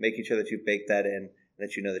 Making sure that you bake that in,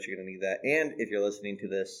 that you know that you're going to need that. And if you're listening to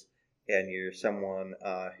this and you're someone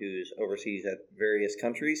who's overseas at various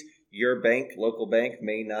countries, your local bank,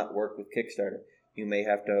 may not work with Kickstarter. You may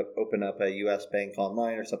have to open up a U.S. bank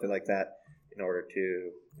online or something like that in order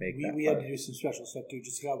to make that. We had to do some special stuff too,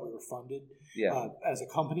 just how we were funded as a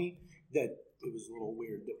company. That it was a little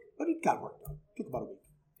weird, but it got worked out. It took about a week.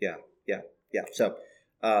 Yeah. So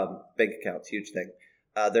bank accounts, huge thing.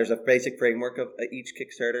 There's a basic framework of each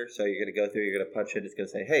Kickstarter. So you're going to go through, you're going to punch it. It's going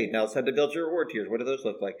to say, hey, now it's time to build your reward tiers. What do those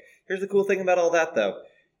look like? Here's the cool thing about all that, though.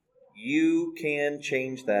 You can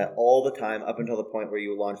change that all the time up until the point where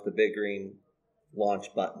you launch the big green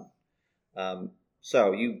launch button.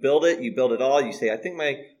 So you build it all. You say, I think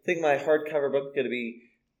my hardcover book is going to be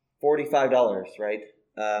 $45, right?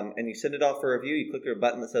 And you send it off for review. You click a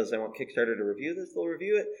button that says, I want Kickstarter to review this. They'll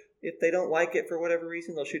review it. If they don't like it for whatever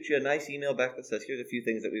reason, they'll shoot you a nice email back that says, here's a few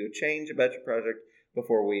things that we would change about your project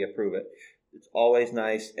before we approve it. It's always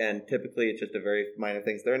nice, and typically it's just a very minor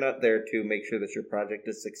things. They're not there to make sure that your project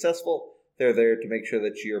is successful. They're there to make sure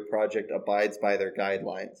that your project abides by their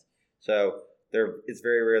guidelines. So it's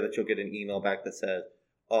very rare that you'll get an email back that says,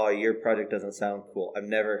 oh, your project doesn't sound cool. I've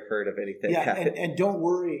never heard of anything. Yeah, and don't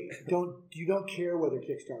worry. You don't care whether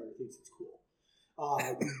Kickstarter thinks it's cool.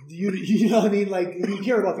 You know what I mean? Like, you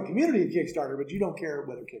care about the community of Kickstarter, but you don't care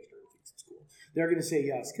whether Kickstarter thinks it's cool. They're going to say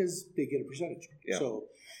yes because they get a percentage. Yeah. So,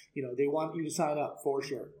 they want you to sign up for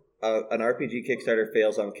sure. An RPG Kickstarter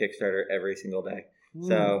fails on Kickstarter every single day.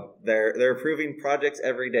 So they're approving projects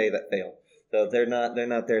every day that fail. So they're not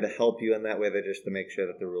there to help you in that way. They're just to make sure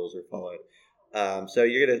that the rules are followed. So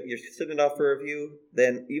you're sending it off for review.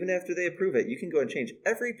 Then even after they approve it, you can go and change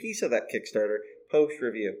every piece of that Kickstarter post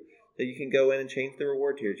review. So you can go in and change the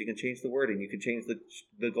reward tiers. You can change the wording. You can change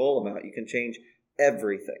the goal amount. You can change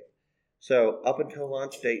everything. So up until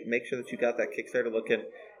launch date, make sure that you got that Kickstarter looking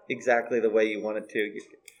exactly the way you want it to.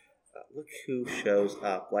 Look who shows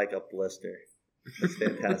up like a blister. That's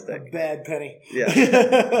fantastic. A bad penny. Yeah. I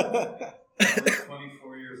was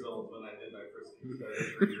 24 years old when I did my first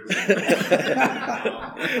Kickstarter 3 years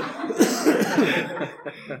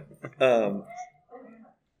ago.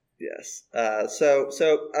 Yes. So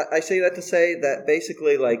I say that to say that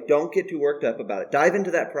basically, don't get too worked up about it. Dive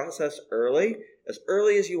into that process as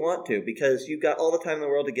early as you want to, because you've got all the time in the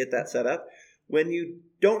world to get that set up. When you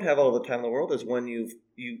don't have all the time in the world is when you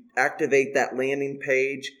activate that landing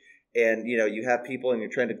page and, you have people and you're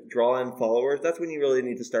trying to draw in followers. That's when you really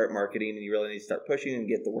need to start marketing and you really need to start pushing and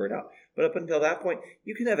get the word out. But up until that point,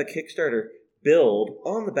 you can have a Kickstarter build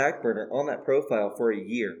on the back burner on that profile for a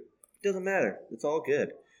year. It doesn't matter. It's all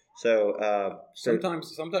good. So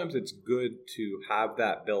sometimes it's good to have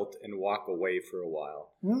that built and walk away for a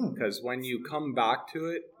while, because when you come back to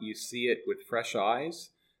it, you see it with fresh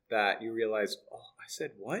eyes. That you realize, oh, I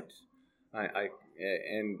said what?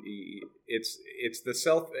 And it's the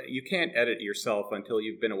self. You can't edit yourself until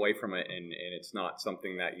you've been away from it, and it's not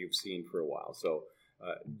something that you've seen for a while. So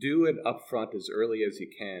do it up front as early as you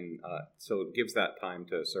can, so it gives that time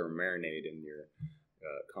to sort of marinate in your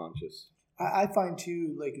conscious. I find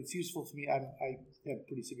too, it's useful to me. I have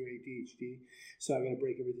pretty severe ADHD, so I got to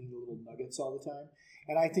break everything into little nuggets all the time.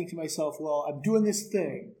 And I think to myself, well, I'm doing this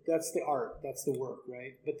thing. That's the art. That's the work,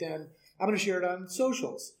 right? But then I'm going to share it on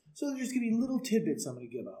socials. So there's just going to be little tidbits I'm going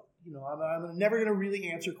to give out. I'm never going to really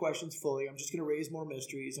answer questions fully. I'm just going to raise more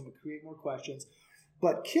mysteries. I'm going to create more questions.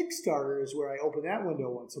 But Kickstarter is where I open that window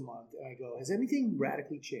once a month and I go, has anything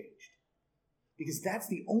radically changed? because that's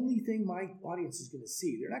the only thing my audience is going to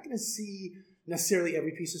see. They're not going to see necessarily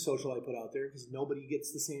every piece of social I put out there because nobody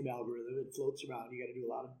gets the same algorithm. It floats around. You got to do a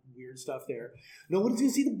lot of weird stuff there. Nobody's going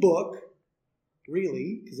to see the book,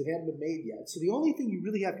 really, because it hadn't been made yet. So the only thing you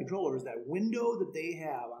really have control over is that window that they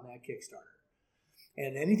have on that Kickstarter.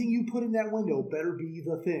 And anything you put in that window better be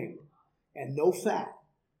the thing. And no fat.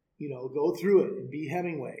 Go through it and be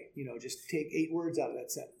Hemingway. Just take 8 words out of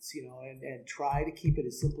that sentence, and try to keep it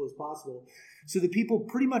as simple as possible. So that people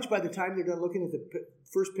pretty much by the time they're done looking at the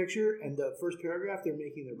first picture and the first paragraph, they're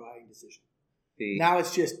making their buying decision. Now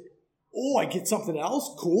it's just, I get something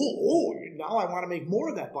else? Cool. Now I want to make more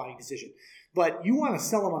of that buying decision. But you want to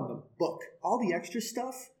sell them on the book. All the extra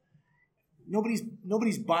stuff, nobody's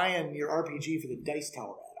buying your RPG for the dice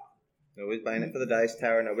tower add-on. Nobody's buying it for the dice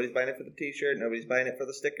tower. Nobody's buying it for the T-shirt. Nobody's buying it for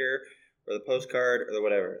the sticker or the postcard or the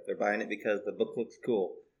whatever. They're buying it because the book looks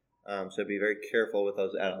cool. So be very careful with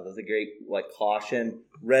those add-ons. That's a great caution.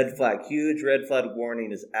 Red flag. Huge red flag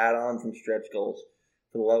warning is add-ons and stretch goals.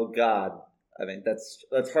 For the love of God. I mean,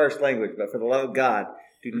 that's harsh language, but for the love of God,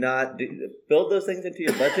 do not build those things into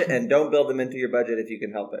your budget, and don't build them into your budget if you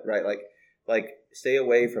can help it, right? Like stay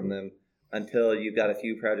away from them until you've got a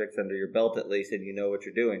few projects under your belt at least and you know what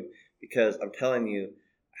you're doing. Because I'm telling you,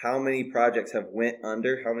 how many projects have went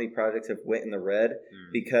under, how many projects have went in the red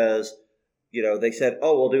because, they said,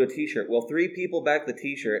 we'll do a T-shirt. Well, 3 people back the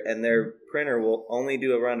T-shirt, and their printer will only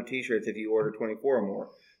do a round of T-shirts if you order 24 or more.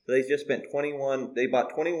 So they just spent they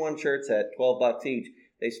bought 21 shirts at $12 each.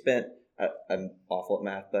 They spent, I'm awful at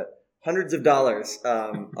math, but hundreds of dollars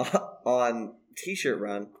on T-shirt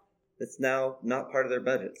run. It's now not part of their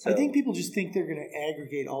budget. So. I think people just think they're going to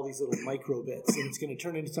aggregate all these little micro bits and it's going to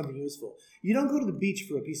turn into something useful. You don't go to the beach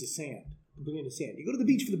for a piece of sand, a grain of sand. You go to the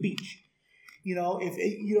beach for the beach.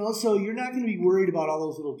 So you're not going to be worried about all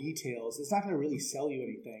those little details. It's not going to really sell you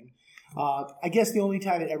anything. I guess the only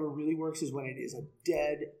time it ever really works is when it is a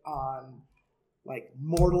dead-on,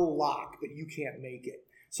 mortal lock, but you can't make it.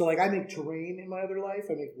 So, I make terrain in my other life.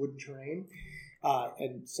 I make wooden terrain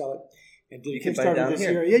and sell it. And did Kickstarter this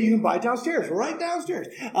year. Yeah, you can buy it downstairs, right downstairs.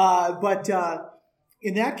 But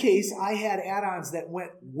in that case, I had add-ons that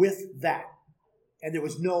went with that. And there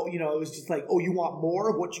was no, it was just you want more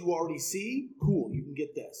of what you already see? Cool, you can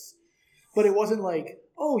get this. But it wasn't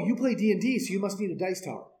you play D&D, so you must need a dice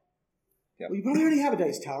tower. Yep. Well, you probably already have a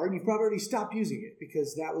dice tower, and you probably already stopped using it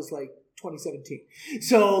because that was 2017.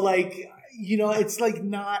 So, it's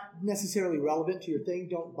not necessarily relevant to your thing.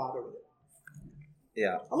 Don't bother with it.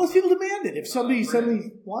 Yeah. Unless people demand it. If somebody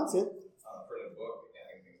wants it. For the book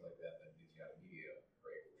and things like that, then you got media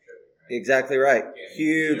rate for shipping, right? Exactly right.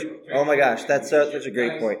 Huge. Oh my gosh, that's such a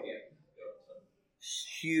great point.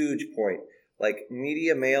 Huge point.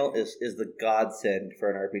 Media mail is the godsend for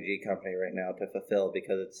an RPG company right now to fulfill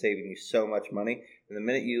because it's saving you so much money. And the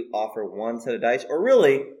minute you offer one set of dice, or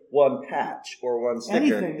really one patch or one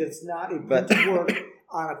sticker. Anything that's not a printed work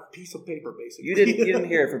on a piece of paper, basically. You didn't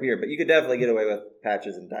hear it from here, but you could definitely get away with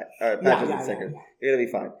patches and and stickers. Yeah. You're gonna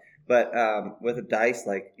be fine. But with a dice,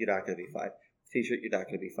 you're not gonna be fine. T-shirt, you're not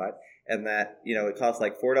gonna be fine. And that it costs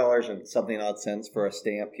 $4 and something odd cents for a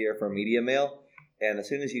stamp here for media mail. And as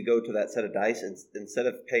soon as you go to that set of dice, instead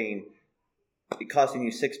of costing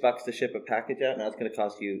you $6 to ship a package out, now it's going to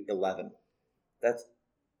cost you $11. That's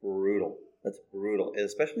brutal. That's brutal,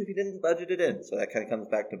 especially if you didn't budget it in. So that kind of comes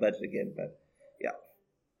back to budget again. But yeah.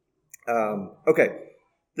 Okay,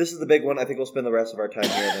 this is the big one. I think we'll spend the rest of our time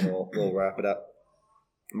here, and then we'll wrap it up.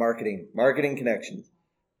 Marketing connections.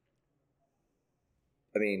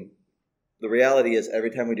 I mean, the reality is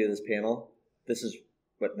every time we do this panel, this is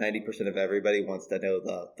what 90% of everybody wants to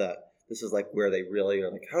know. This is where they really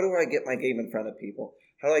are how do I get my game in front of people?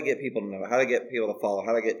 How do I get people to know? How do I get people to follow?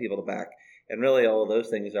 How do I get people to back? And really all of those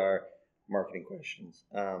things are marketing questions.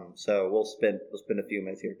 So we'll spend a few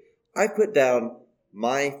minutes here. I put down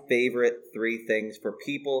my favorite 3 things for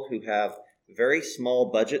people who have very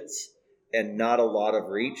small budgets and not a lot of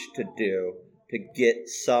reach to do to get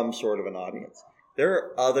some sort of an audience. There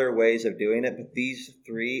are other ways of doing it, but these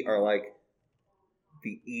 3 are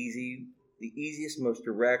the easiest, most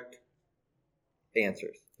direct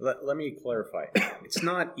answers. Let me clarify. It's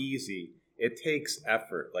not easy. It takes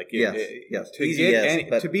effort. Yes.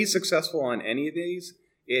 To be successful on any of these,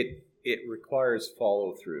 it requires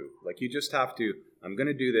follow through. You just have to. I'm going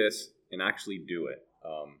to do this and actually do it.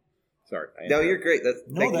 Sorry. No, you're great. That's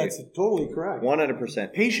totally correct.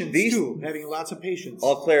 100%. Patience too. Having lots of patience.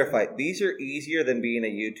 I'll clarify. These are easier than being a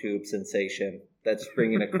YouTube sensation that's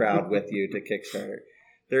bringing a crowd with you to Kickstarter.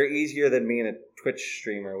 They're easier than being a Twitch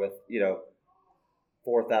streamer with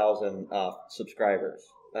 4,000 subscribers.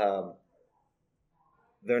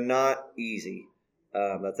 They're not easy.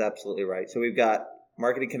 That's absolutely right. So we've got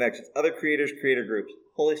marketing connections, other creators, creator groups.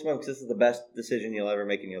 Holy smokes, this is the best decision you'll ever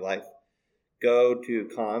make in your life. Go to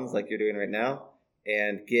cons like you're doing right now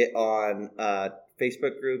and get on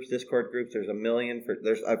Facebook groups, Discord groups. There's a million.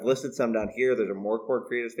 I've listed some down here. There's a More Core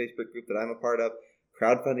Creators Facebook group that I'm a part of.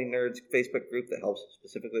 Crowdfunding Nerds Facebook group that helps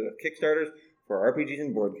specifically with Kickstarters for RPGs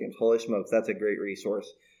and board games. Holy smokes, that's a great resource.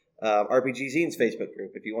 RPG Zines Facebook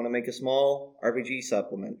group. If you want to make a small RPG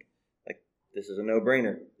supplement, this is a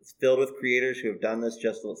no-brainer. It's filled with creators who have done this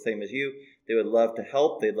just the same as you. They would love to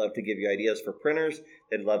help. They'd love to give you ideas for printers.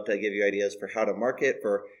 They'd love to give you ideas for how to market.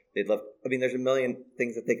 There's a million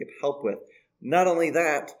things that they could help with. Not only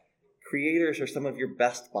that, creators are some of your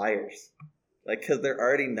best buyers. Because they're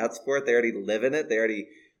already nuts for it. They already live in it. They already,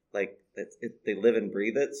 they live and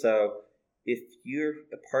breathe it. So if you're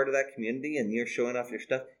a part of that community and you're showing off your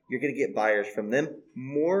stuff, you're going to get buyers from them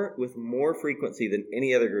with more frequency than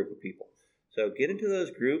any other group of people. So get into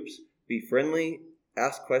those groups, be friendly,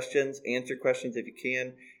 ask questions, answer questions if you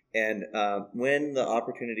can, and when the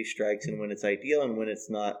opportunity strikes and when it's ideal and when it's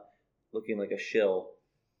not looking like a shill,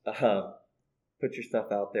 put your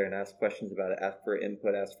stuff out there and ask questions about it, ask for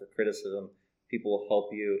input, ask for criticism. People will help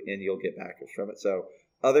you and you'll get backers from it. So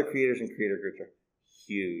other creators and creator groups are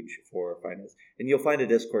huge for finance. And you'll find a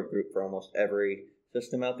Discord group for almost every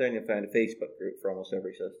system out there, and you'll find a Facebook group for almost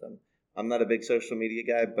every system. I'm not a big social media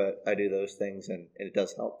guy, but I do those things, and it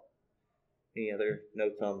does help. Any other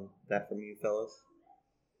notes on that from you fellas?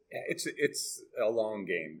 Yeah, it's a long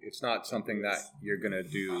game. It's not something that you're going to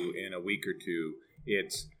do in a week or two.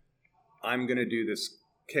 I'm going to do this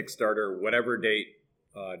Kickstarter, whatever date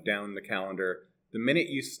down the calendar. The minute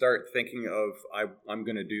you start thinking of, I'm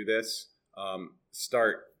going to do this,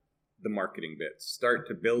 start the marketing bits. Start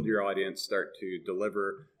to build your audience, start to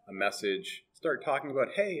deliver a message. Start talking about,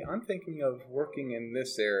 hey, I'm thinking of working in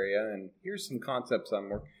this area, and here's some concepts I'm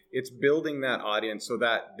working. It's building that audience so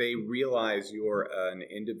that they realize you're an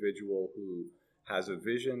individual who has a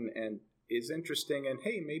vision and is interesting, and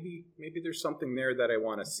hey, maybe there's something there that I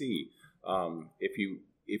want to see.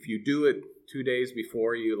 If you do it 2 days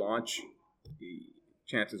before you launch,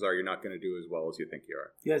 chances are you're not going to do as well as you think you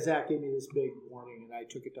are. Yeah, Zach gave me this big warning, and I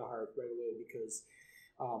took it to heart right away because,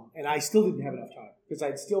 and I still didn't have enough time because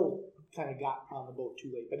I'd still kind of got on the boat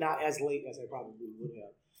too late, but not as late as I probably would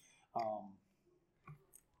have.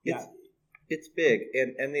 It's big,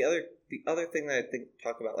 and the other thing that I think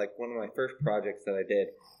talk about, like one of my first projects that I did,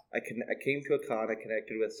 I came to a con, I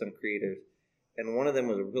connected with some creators, and one of them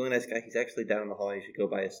was a really nice guy. He's actually down in the hall. You should go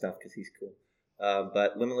buy his stuff because he's cool.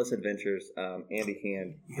 But Limitless Adventures, Andy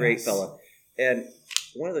Hand, great fella, and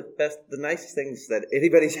one of the nicest things that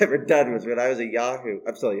anybody's ever done was when I was a Yahoo.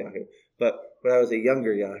 I'm still a Yahoo, but when I was a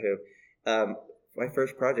younger Yahoo. My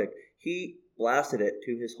first project, he blasted it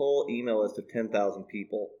to his whole email list of 10,000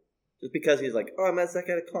 people just because he's like, oh, I met Zach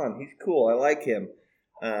at a con. He's cool. I like him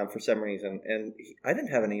for some reason. And I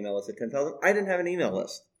didn't have an email list of 10,000. I didn't have an email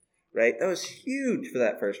list, right? That was huge for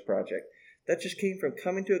that first project. That just came from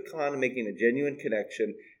coming to a con and making a genuine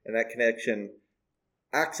connection, and that connection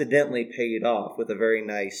accidentally paid off with a very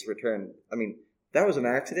nice return. I mean, that was an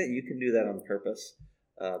accident. You can do that on purpose.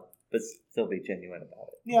 But still be genuine about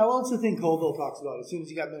it. Yeah, well, it's the thing Colville talks about. As soon as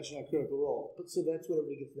you got mentioned on Critical Role, so that's what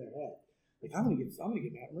everybody gets in their head. Like, I'm gonna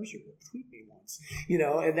get Matt Mercer to tweet me once,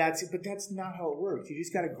 and that's not how it works. You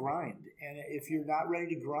just got to grind, and if you're not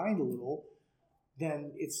ready to grind a little,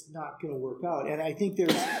 then it's not going to work out. And I think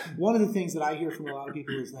there's one of the things that I hear from a lot of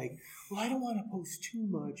people is like, well, I don't want to post too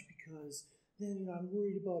much because then I'm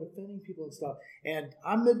worried about offending people and stuff. And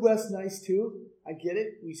I'm Midwest nice too. I get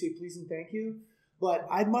it. We say please and thank you. But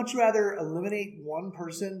I'd much rather eliminate one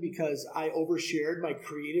person because I overshared my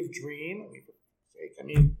creative dream.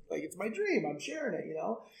 It's my dream. I'm sharing it,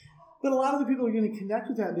 But a lot of the people are going to connect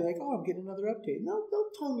with that and be like, oh, I'm getting another update. No,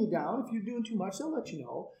 they'll tone you down. If you're doing too much, they'll let you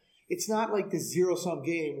know. It's not like the zero-sum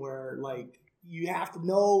game where, you have to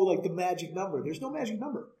know, the magic number. There's no magic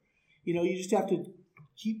number. You just have to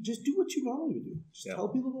just do what you normally would do. Just tell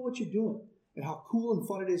people about what you're doing and how cool and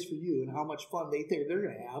fun it is for you and how much fun they think they're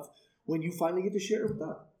going to have when you finally get to share it with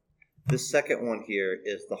them. The second one here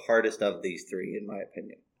is the hardest of these three, in my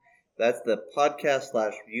opinion. That's the podcast /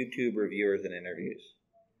 YouTube reviewers and interviews.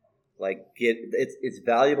 It's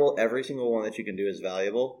valuable. Every single one that you can do is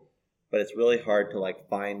valuable, but it's really hard to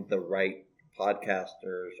find the right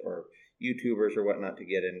podcasters or YouTubers or whatnot to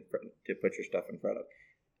get in to put your stuff in front of.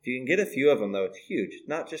 If you can get a few of them, though, it's huge.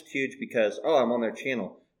 Not just huge because I'm on their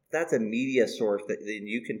channel. That's a media source that then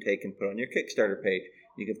you can take and put on your Kickstarter page.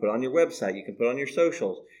 You can put on your website. You can put on your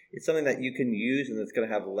socials. It's something that you can use, and it's going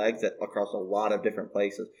to have legs across a lot of different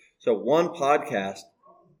places. So one podcast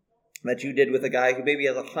that you did with a guy who maybe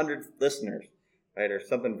has 100 listeners, right, or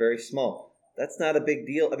something very small. That's not a big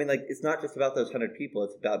deal. I mean, like, it's not just about those 100 people.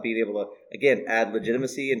 It's about being able to, again, add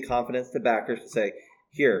legitimacy and confidence to backers to say,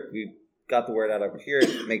 here, we've got the word out over here.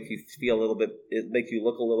 It makes you feel a little bit, it makes you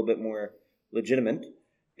look a little bit more legitimate.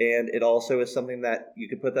 And it also is something that you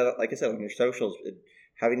could put that, like I said, on your socials.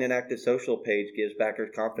 Having an active social page gives backers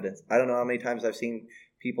confidence. I don't know how many times I've seen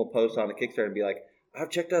people post on a Kickstarter and be like, I've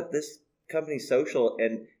checked out this company's social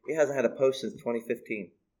and it hasn't had a post since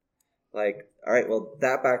 2015. Like, all right, well,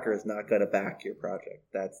 that backer is not going to back your project.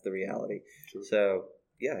 That's the reality. True. So,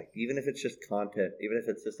 yeah, even if it's just content, even if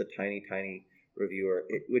it's just a tiny, tiny reviewer,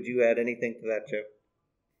 would you add anything to that, Joe?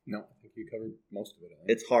 No, I think you covered most of it.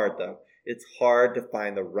 It's hard, though. It's hard to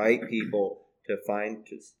find the right people to find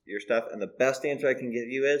your stuff. And the best answer I can give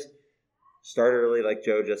you is start early, like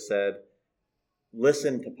Joe just said.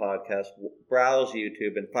 Listen to podcasts, browse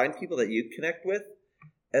YouTube, and find people that you connect with.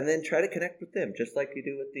 And then try to connect with them, just like you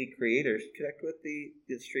do with the creators. Connect with the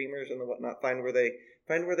streamers and the whatnot. Find where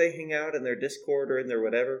they hang out in their Discord or in their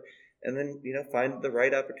whatever, and then find the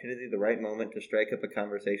right opportunity, the right moment to strike up a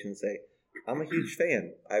conversation. And say, I'm a huge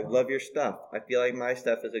fan. I love your stuff. I feel like my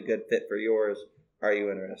stuff is a good fit for yours. Are you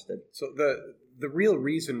interested? So the real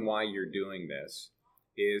reason why you're doing this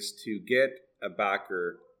is to get a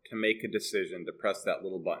backer to make a decision to press that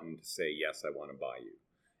little button to say, yes, I want to buy you.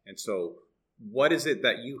 And so, what is it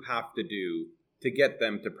that you have to do to get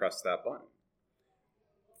them to press that button?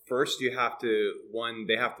 First, they have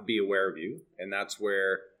to be aware of you, and that's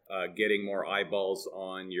where getting more eyeballs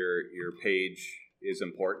on your page is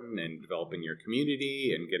important, and developing your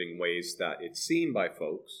community and getting ways that it's seen by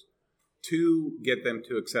folks to get them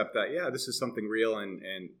to accept that, yeah, this is something real,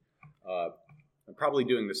 and I'm probably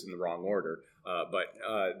doing this in the wrong order, but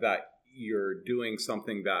that you're doing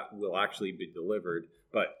something that will actually be delivered.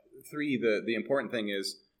 But 3, the important thing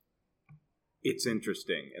is it's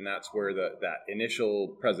interesting, and that's where that initial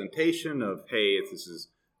presentation of, hey,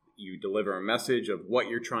 you deliver a message of what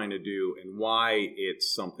you're trying to do and why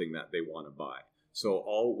it's something that they want to buy. So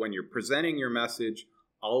when you're presenting your message,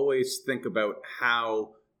 always think about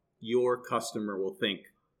how your customer will think,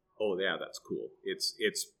 oh yeah, that's cool.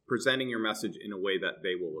 It's presenting your message in a way that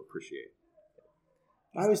they will appreciate.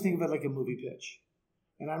 I always think of it like a movie pitch.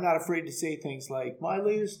 And I'm not afraid to say things like, my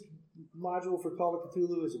latest module for Call of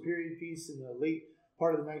Cthulhu is a period piece in the late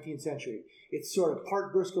part of the 19th century. It's sort of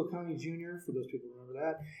part Briscoe County Jr., for those people who remember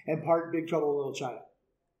that, and part Big Trouble in Little China.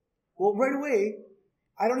 Well, right away,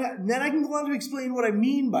 then I can go on to explain what I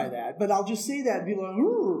mean by that, but I'll just say that and be like,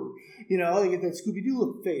 they get that Scooby-Doo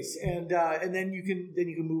look face, and then you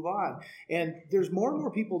can move on. And there's more and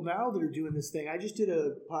more people now that are doing this thing. I just did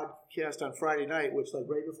a podcast on Friday night, which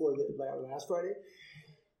right before last Friday,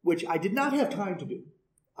 which I did not have time to do.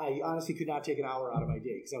 I honestly could not take an hour out of my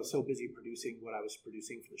day because I was so busy producing what I was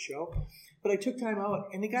producing for the show. But I took time out,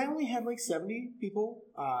 and the guy only had like 70 people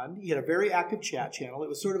on. He had a very active chat channel. It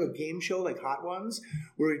was sort of a game show like Hot Ones,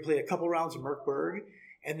 where we'd play a couple rounds of Merkberg,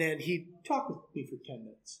 and then he'd talk with me for 10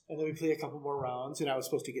 minutes. And then we'd play a couple more rounds, and I was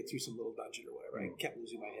supposed to get through some little dungeon or whatever. I kept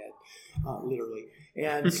losing my head, literally.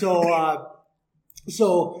 And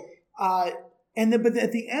but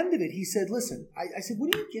at the end of it, he said, listen, I said,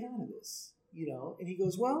 what do you get out of this? And he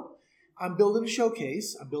goes, well, I'm building a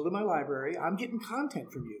showcase. I'm building my library. I'm getting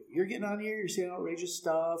content from you. You're getting on here. You're saying outrageous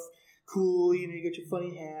stuff. Cool. You get your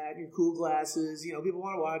funny hat, your cool glasses. People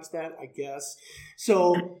want to watch that, I guess.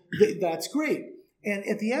 So that's great. And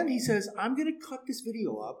at the end, he says, I'm going to cut this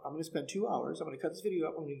video up. I'm going to spend 2 hours. I'm going to cut this video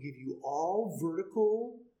up. I'm going to give you all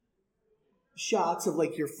vertical shots of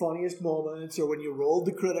like your funniest moments or when you rolled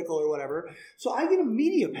the critical or whatever. So I get a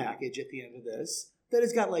media package at the end of this that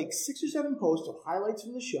has got like 6 or 7 posts of highlights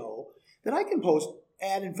from the show that I can post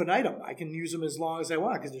ad infinitum. I can use them as long as I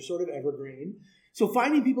want because they're sort of evergreen. So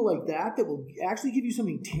finding people like that will actually give you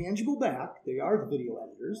something tangible back. They are the video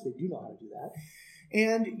editors. They do know how to do that.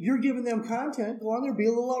 And you're giving them content. Go on there, be a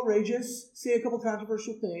little outrageous, say a couple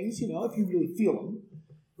controversial things, if you really feel them.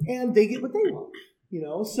 And they get what they want.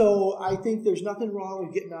 So I think there's nothing wrong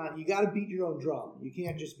with getting on. You got to beat your own drum. You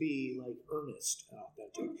can't just be like earnest and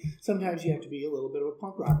authentic. Sometimes you have to be a little bit of a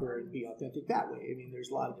punk rocker and be authentic that way. I mean,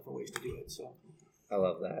 there's a lot of different ways to do it. So I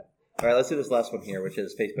love that. All right, let's do this last one here, which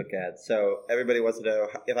is Facebook ads. So everybody wants to know,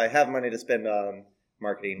 if I have money to spend on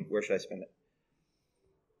marketing, where should I spend it?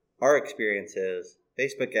 Our experience is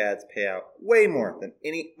Facebook ads pay out way more than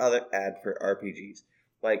any other ad for RPGs.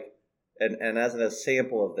 Like, and as a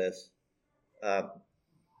sample of this,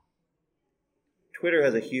 Twitter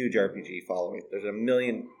has a huge RPG following. There's 1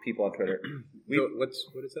 million people on Twitter. What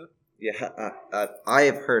is that? Yeah, I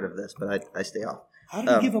have heard of this, but I stay off. How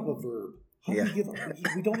do you give up a verb? How do we give up?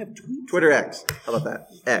 We don't have tweets. Twitter X. How about that?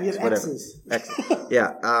 X. We have whatever. X's. X.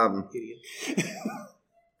 Yeah. Idiot.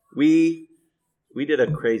 We did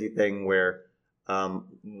a crazy thing where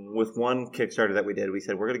with one Kickstarter that we did, we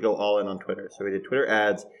said we're going to go all in on Twitter. So we did Twitter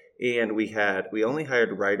ads, and we only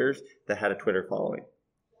hired writers that had a Twitter following,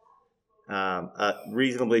 a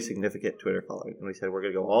reasonably significant Twitter following. And we said we're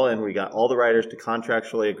going to go all in. We got all the writers to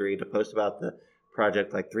contractually agree to post about the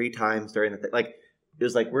project like 3 times during the thing. Like it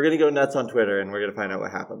was like we're going to go nuts on Twitter, and we're going to find out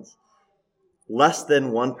what happens. Less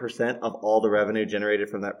than 1% of all the revenue generated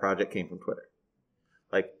from that project came from Twitter.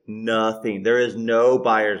 Like nothing. There is no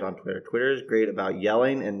buyers on Twitter. Twitter is great about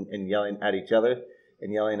yelling and yelling at each other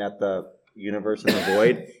and yelling at the universe and the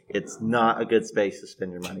void. It's not a good space to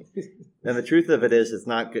spend your money. And the truth of it is, it's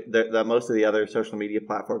not good. Most of the other social media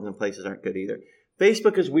platforms and places aren't good either.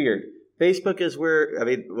 Facebook is weird. Facebook is where,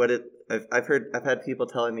 I've had people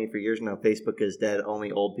telling me for years now, Facebook is dead.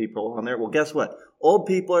 Only old people on there. Well, guess what? Old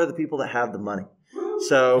people are the people that have the money.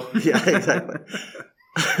 So yeah, exactly.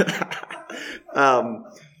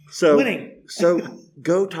 Winning. So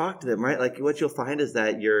go talk to them, right? Like what you'll find is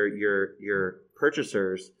that your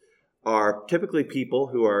purchasers are typically people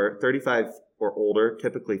who are 35 or older,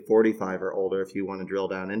 typically 45 or older if you want to drill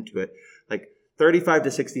down into it. Like 35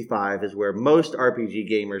 to 65 is where most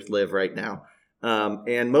RPG gamers live right now.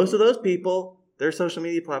 And most of those people, their social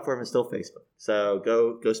media platform is still Facebook. So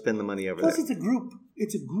go spend the money over Plus, there.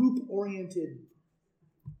 it's a group-oriented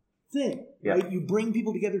thing, right? You bring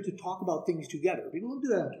people together to talk about things together. People don't do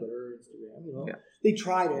that on Twitter or Instagram, Yeah. They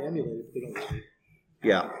try to emulate it, but they don't really.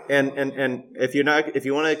 Yeah, and if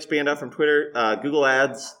you want to expand out from Twitter, Google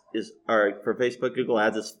Ads for Facebook. Google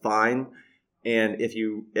Ads is fine, and if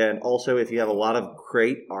you have a lot of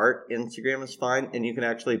great art, Instagram is fine, and you can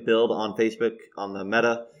actually build on Facebook on the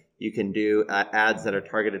Meta. You can do ads that are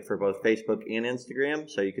targeted for both Facebook and Instagram,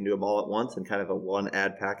 so you can do them all at once in kind of a one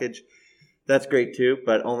ad package. That's great too,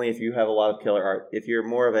 but only if you have a lot of killer art. If you're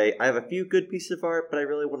more of I have a few good pieces of art, but I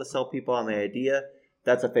really want to sell people on the idea.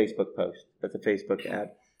 That's a Facebook post. That's a Facebook ad.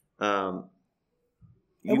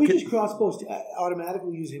 And we just cross-post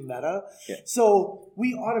automatically using Meta. Yeah. So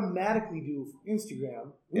we automatically do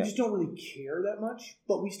Instagram. We Yeah. just don't really care that much,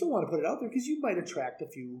 but we still want to put it out there because you might attract a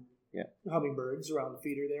few hummingbirds around the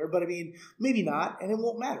feeder there. But, maybe not, and it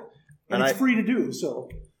won't matter. And it's free to do, so.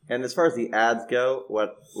 And as far as the ads go,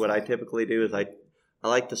 what I typically do is I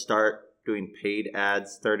like to start doing paid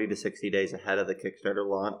ads 30 to 60 days ahead of the Kickstarter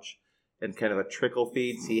launch. And kind of a trickle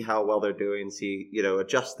feed, see how well they're doing,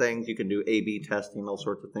 adjust things. You can do A/B testing, all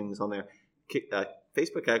sorts of things on there.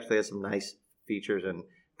 Facebook actually has some nice features and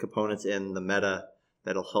components in the Meta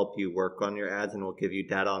that'll help you work on your ads and will give you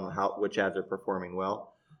data on which ads are performing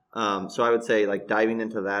well. So I would say like diving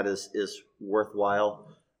into that is worthwhile.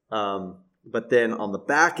 But then on the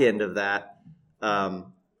back end of that,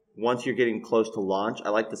 once you're getting close to launch, I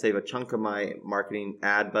like to save a chunk of my marketing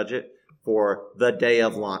ad budget for the day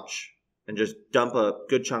of launch. And just dump a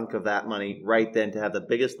good chunk of that money right then to have the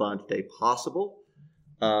biggest launch day possible.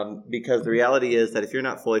 Because the reality is that if you're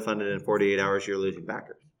not fully funded in 48 hours, you're losing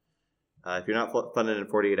backers. If you're not funded in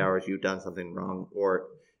 48 hours, you've done something wrong. Or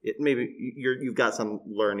you've got some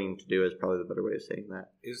learning to do is probably the better way of saying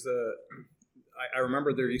that. I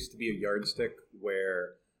remember there used to be a yardstick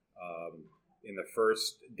where in the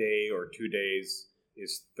first day or 2 days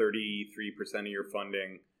is 33% of your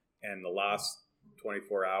funding, and the last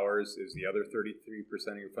 24 hours is the other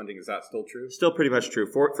 33% of your funding. Is that still true? Still pretty much true.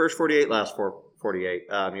 First 48, last 48.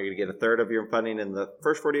 You're going to get a third of your funding in the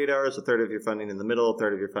first 48 hours, a third of your funding in the middle, a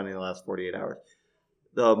third of your funding in the last 48 hours.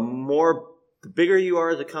 The bigger you are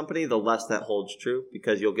as a company, the less that holds true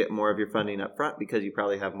because you'll get more of your funding up front because you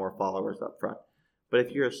probably have more followers up front. But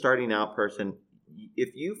if you're a starting out person,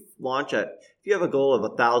 if you have a goal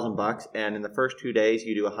of $1,000 and in the first 2 days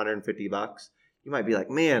you do $150, you might be like,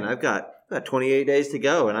 man, I've got 28 days to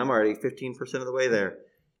go, and I'm already 15% of the way there.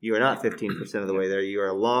 You are not 15% of the way there. You are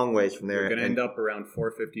a long ways from there. You're going to end up around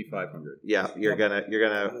 450, 500. Yeah, you're gonna I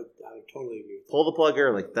totally agree with pull the plug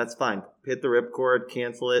early. That's fine. Hit the ripcord,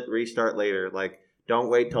 cancel it, restart later. Like, don't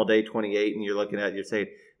wait till day 28 and you're looking at it. You're saying,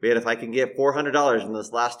 man, if I can get $400 in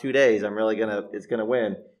this last 2 days, it's gonna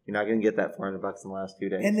win. You're not gonna get that $400 in the last 2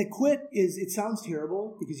 days. And the quit it sounds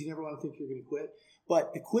terrible because you never want to think you're going to quit,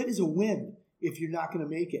 but the quit is a win. If you're not going to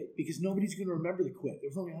make it, because nobody's going to remember the quit. There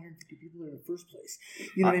was only 150 people there in the first place.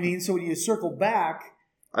 You know what I mean? So when you circle back,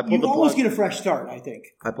 you almost get a fresh start, I think.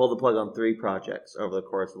 I pulled the plug on 3 projects over the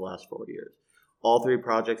course of the last 4 years. All 3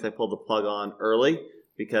 projects I pulled the plug on early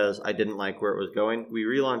because I didn't like where it was going. We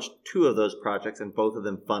relaunched 2 of those projects, and both of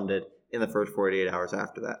them funded in the first 48 hours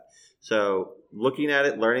after that. So looking at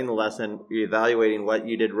it, learning the lesson, evaluating what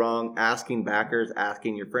you did wrong, asking backers,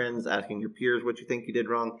 asking your friends, asking your peers what you think you did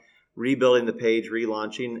wrong, rebuilding the page,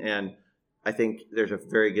 relaunching, and I think there's a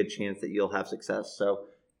very good chance that you'll have success. So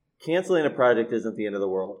canceling a project isn't the end of the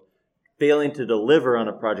world. Failing to deliver on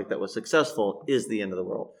a project that was successful is the end of the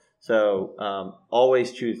world. So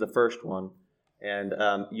always choose the first one, and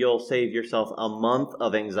you'll save yourself a month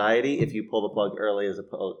of anxiety if you pull the plug early as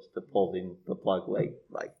opposed to pulling the plug late.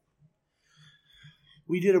 Like,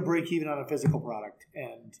 we did a break even on a physical product,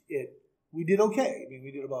 and we did okay. I mean,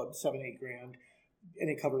 we did about $7-8 grand, and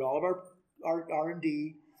it covered all of our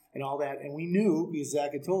R&D and all that. And we knew, because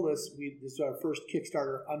Zach had told us, this is our first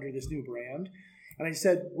Kickstarter under this new brand. And I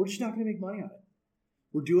said, we're just not going to make money on it.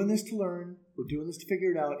 We're doing this to learn. We're doing this to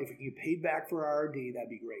figure it out. If we can get paid back for our R&D, that'd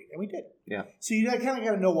be great. And we did. Yeah. So you kind of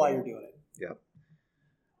got to know why you're doing it. Yeah.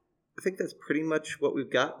 I think that's pretty much what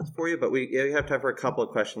we've got for you, but we have time for a couple of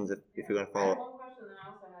questions if you want to follow I up. have one question, and I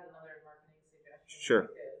also had another marketing suggestion. Sure.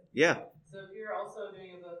 Yeah. So if you're also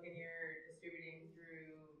doing a book and you're distributing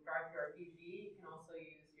through Drive-Thru RPG, you can also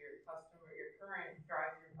use your current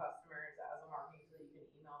Drive-Thru customers as a marketing so that you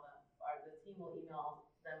can email them. Or the team will email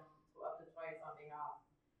them up to twice on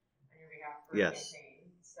your behalf for a campaign.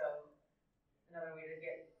 So another way to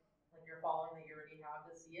get like your following that you already have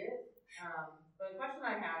to see it. But the question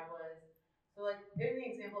I had was, so like in the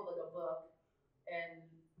example of like a book, and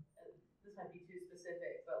this might be too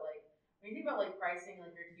specific, but like when you think about like pricing,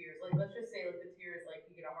 like your tiers, like let's just say like the tier is like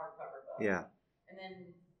you get a hardcover book. Yeah. And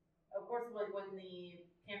then of course like when the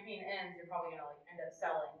campaign ends, you're probably gonna like end up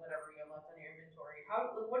selling whatever you have left on your inventory.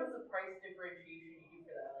 What is the price differentiation you do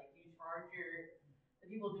for that? Like do you charge the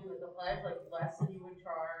people doing like the pledge like less than you would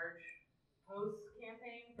charge post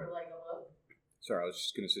campaign for like a book? Sorry, I was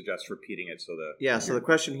just going to suggest repeating it so that... Yeah, so the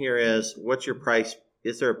question here is, what's your price?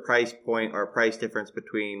 Is there a price point or a price difference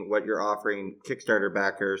between what you're offering Kickstarter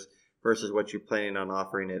backers versus what you're planning on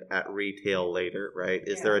offering it at retail later, right?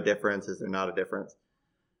 Is there a difference? Is there not a difference?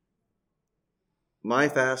 My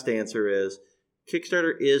fast answer is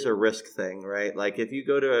Kickstarter is a risk thing, right? Like if you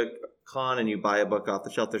go to a con and you buy a book off the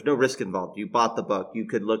shelf, there's no risk involved. You bought the book. You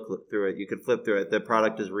could look through it. You could flip through it. The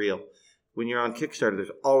product is real. When you're on Kickstarter, there's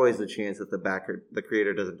always the chance that the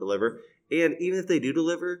creator doesn't deliver. And even if they do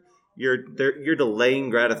deliver, you're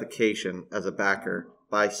delaying gratification as a backer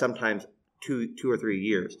by sometimes two or 3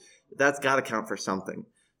 years. That's got to count for something.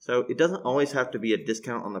 So it doesn't always have to be a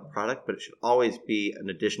discount on the product, but it should always be an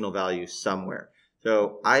additional value somewhere.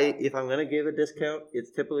 So if I'm going to give a discount,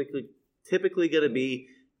 it's typically going to be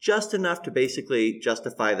just enough to basically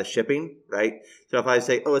justify the shipping, right? So if I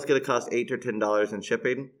say, it's going to cost $8 or $10 in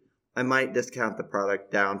shipping, I might discount the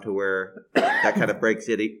product down to where that kind of breaks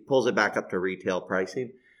it, pulls it back up to retail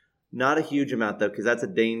pricing. Not a huge amount, though, because that's a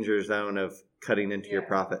danger zone of cutting into your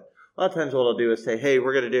profit. A lot of times what I'll do is say, hey,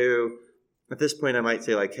 we're going to do, at this point I might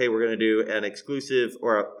say like, hey, we're going to do an exclusive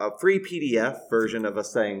or a free PDF version of a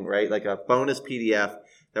thing, right? Like a bonus PDF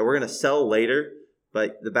that we're going to sell later,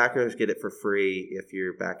 but the backers get it for free if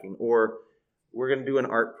you're backing. Or we're going to do an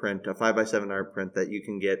art print, a 5x7 art print that you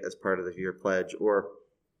can get as part of your pledge. Or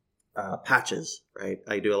patches, right?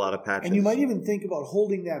 I do a lot of patches. And you might even think about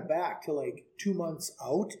holding that back to like 2 months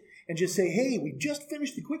out and just say, hey, we just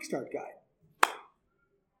finished the quick start guide.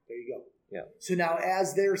 There you go. Yeah. So now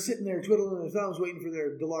as they're sitting there twiddling their thumbs waiting for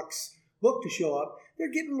their deluxe book to show up, they're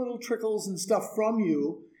getting little trickles and stuff from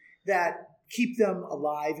you that keep them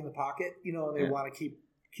alive in the pocket, and they want to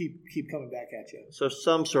keep coming back at you. So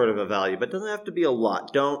some sort of a value, but it doesn't have to be a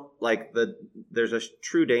lot. Don't there's a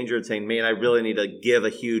true danger in saying, man, I really need to give a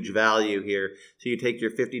huge value here. So you take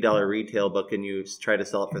your $50 retail book and you try to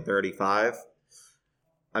sell it for $35.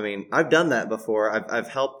 I mean, I've done that before. I've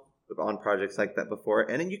helped on projects like that before,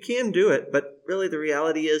 and you can do it. But really the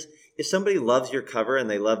reality is if somebody loves your cover and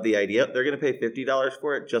they love the idea, they're going to pay $50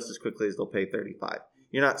 for it just as quickly as they'll pay $35.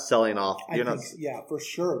 You're not selling off. Yeah, for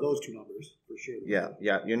sure. Those two numbers, for sure. Yeah.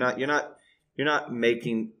 You're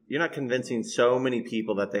not convincing so many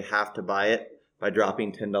people that they have to buy it by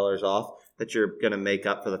dropping $10 off that you're going to make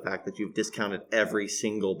up for the fact that you've discounted every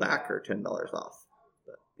single backer $10 off.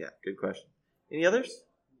 But yeah, good question. Any others?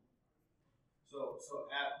 So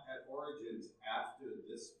at Origins, after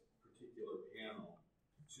this particular panel,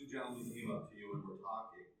 two gentlemen came up to you and were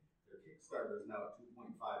talking. Their Kickstarter is now at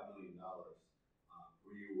 $2.5 million.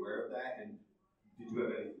 Were you aware of that, and did you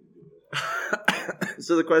have anything to do with it?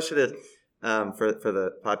 So the question is, for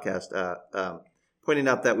the podcast, pointing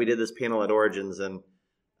out that we did this panel at Origins, and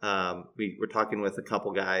we were talking with a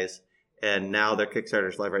couple guys, and now their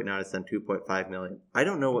Kickstarter's live right now. It's done $2.5 million. I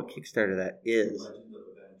don't know what Kickstarter that is. Legend of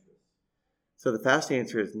Adventures. So the fast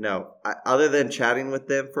answer is no. Other than chatting with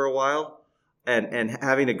them for a while and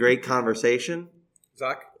having a great conversation.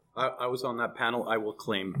 Zach, I was on that panel. I will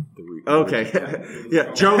claim the root. Okay.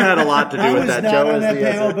 Yeah, Joe had a lot to do with that. I was not Joe on that the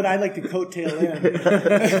panel, but I'd like to coattail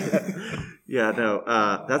in. Yeah, no,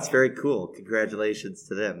 that's very cool. Congratulations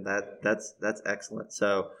to them. That's excellent.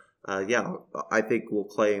 So, yeah, I think we'll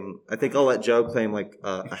claim. I think I'll let Joe claim like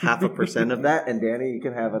a 0.5% of that, and Danny, you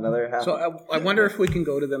can have another half. So I wonder if we can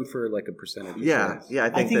go to them for like a percentage. Yeah, yeah.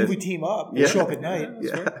 I think if we team up, we'll show up at night.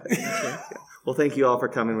 Yeah. Well, thank you all for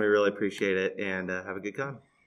coming. We really appreciate it, and have a good con.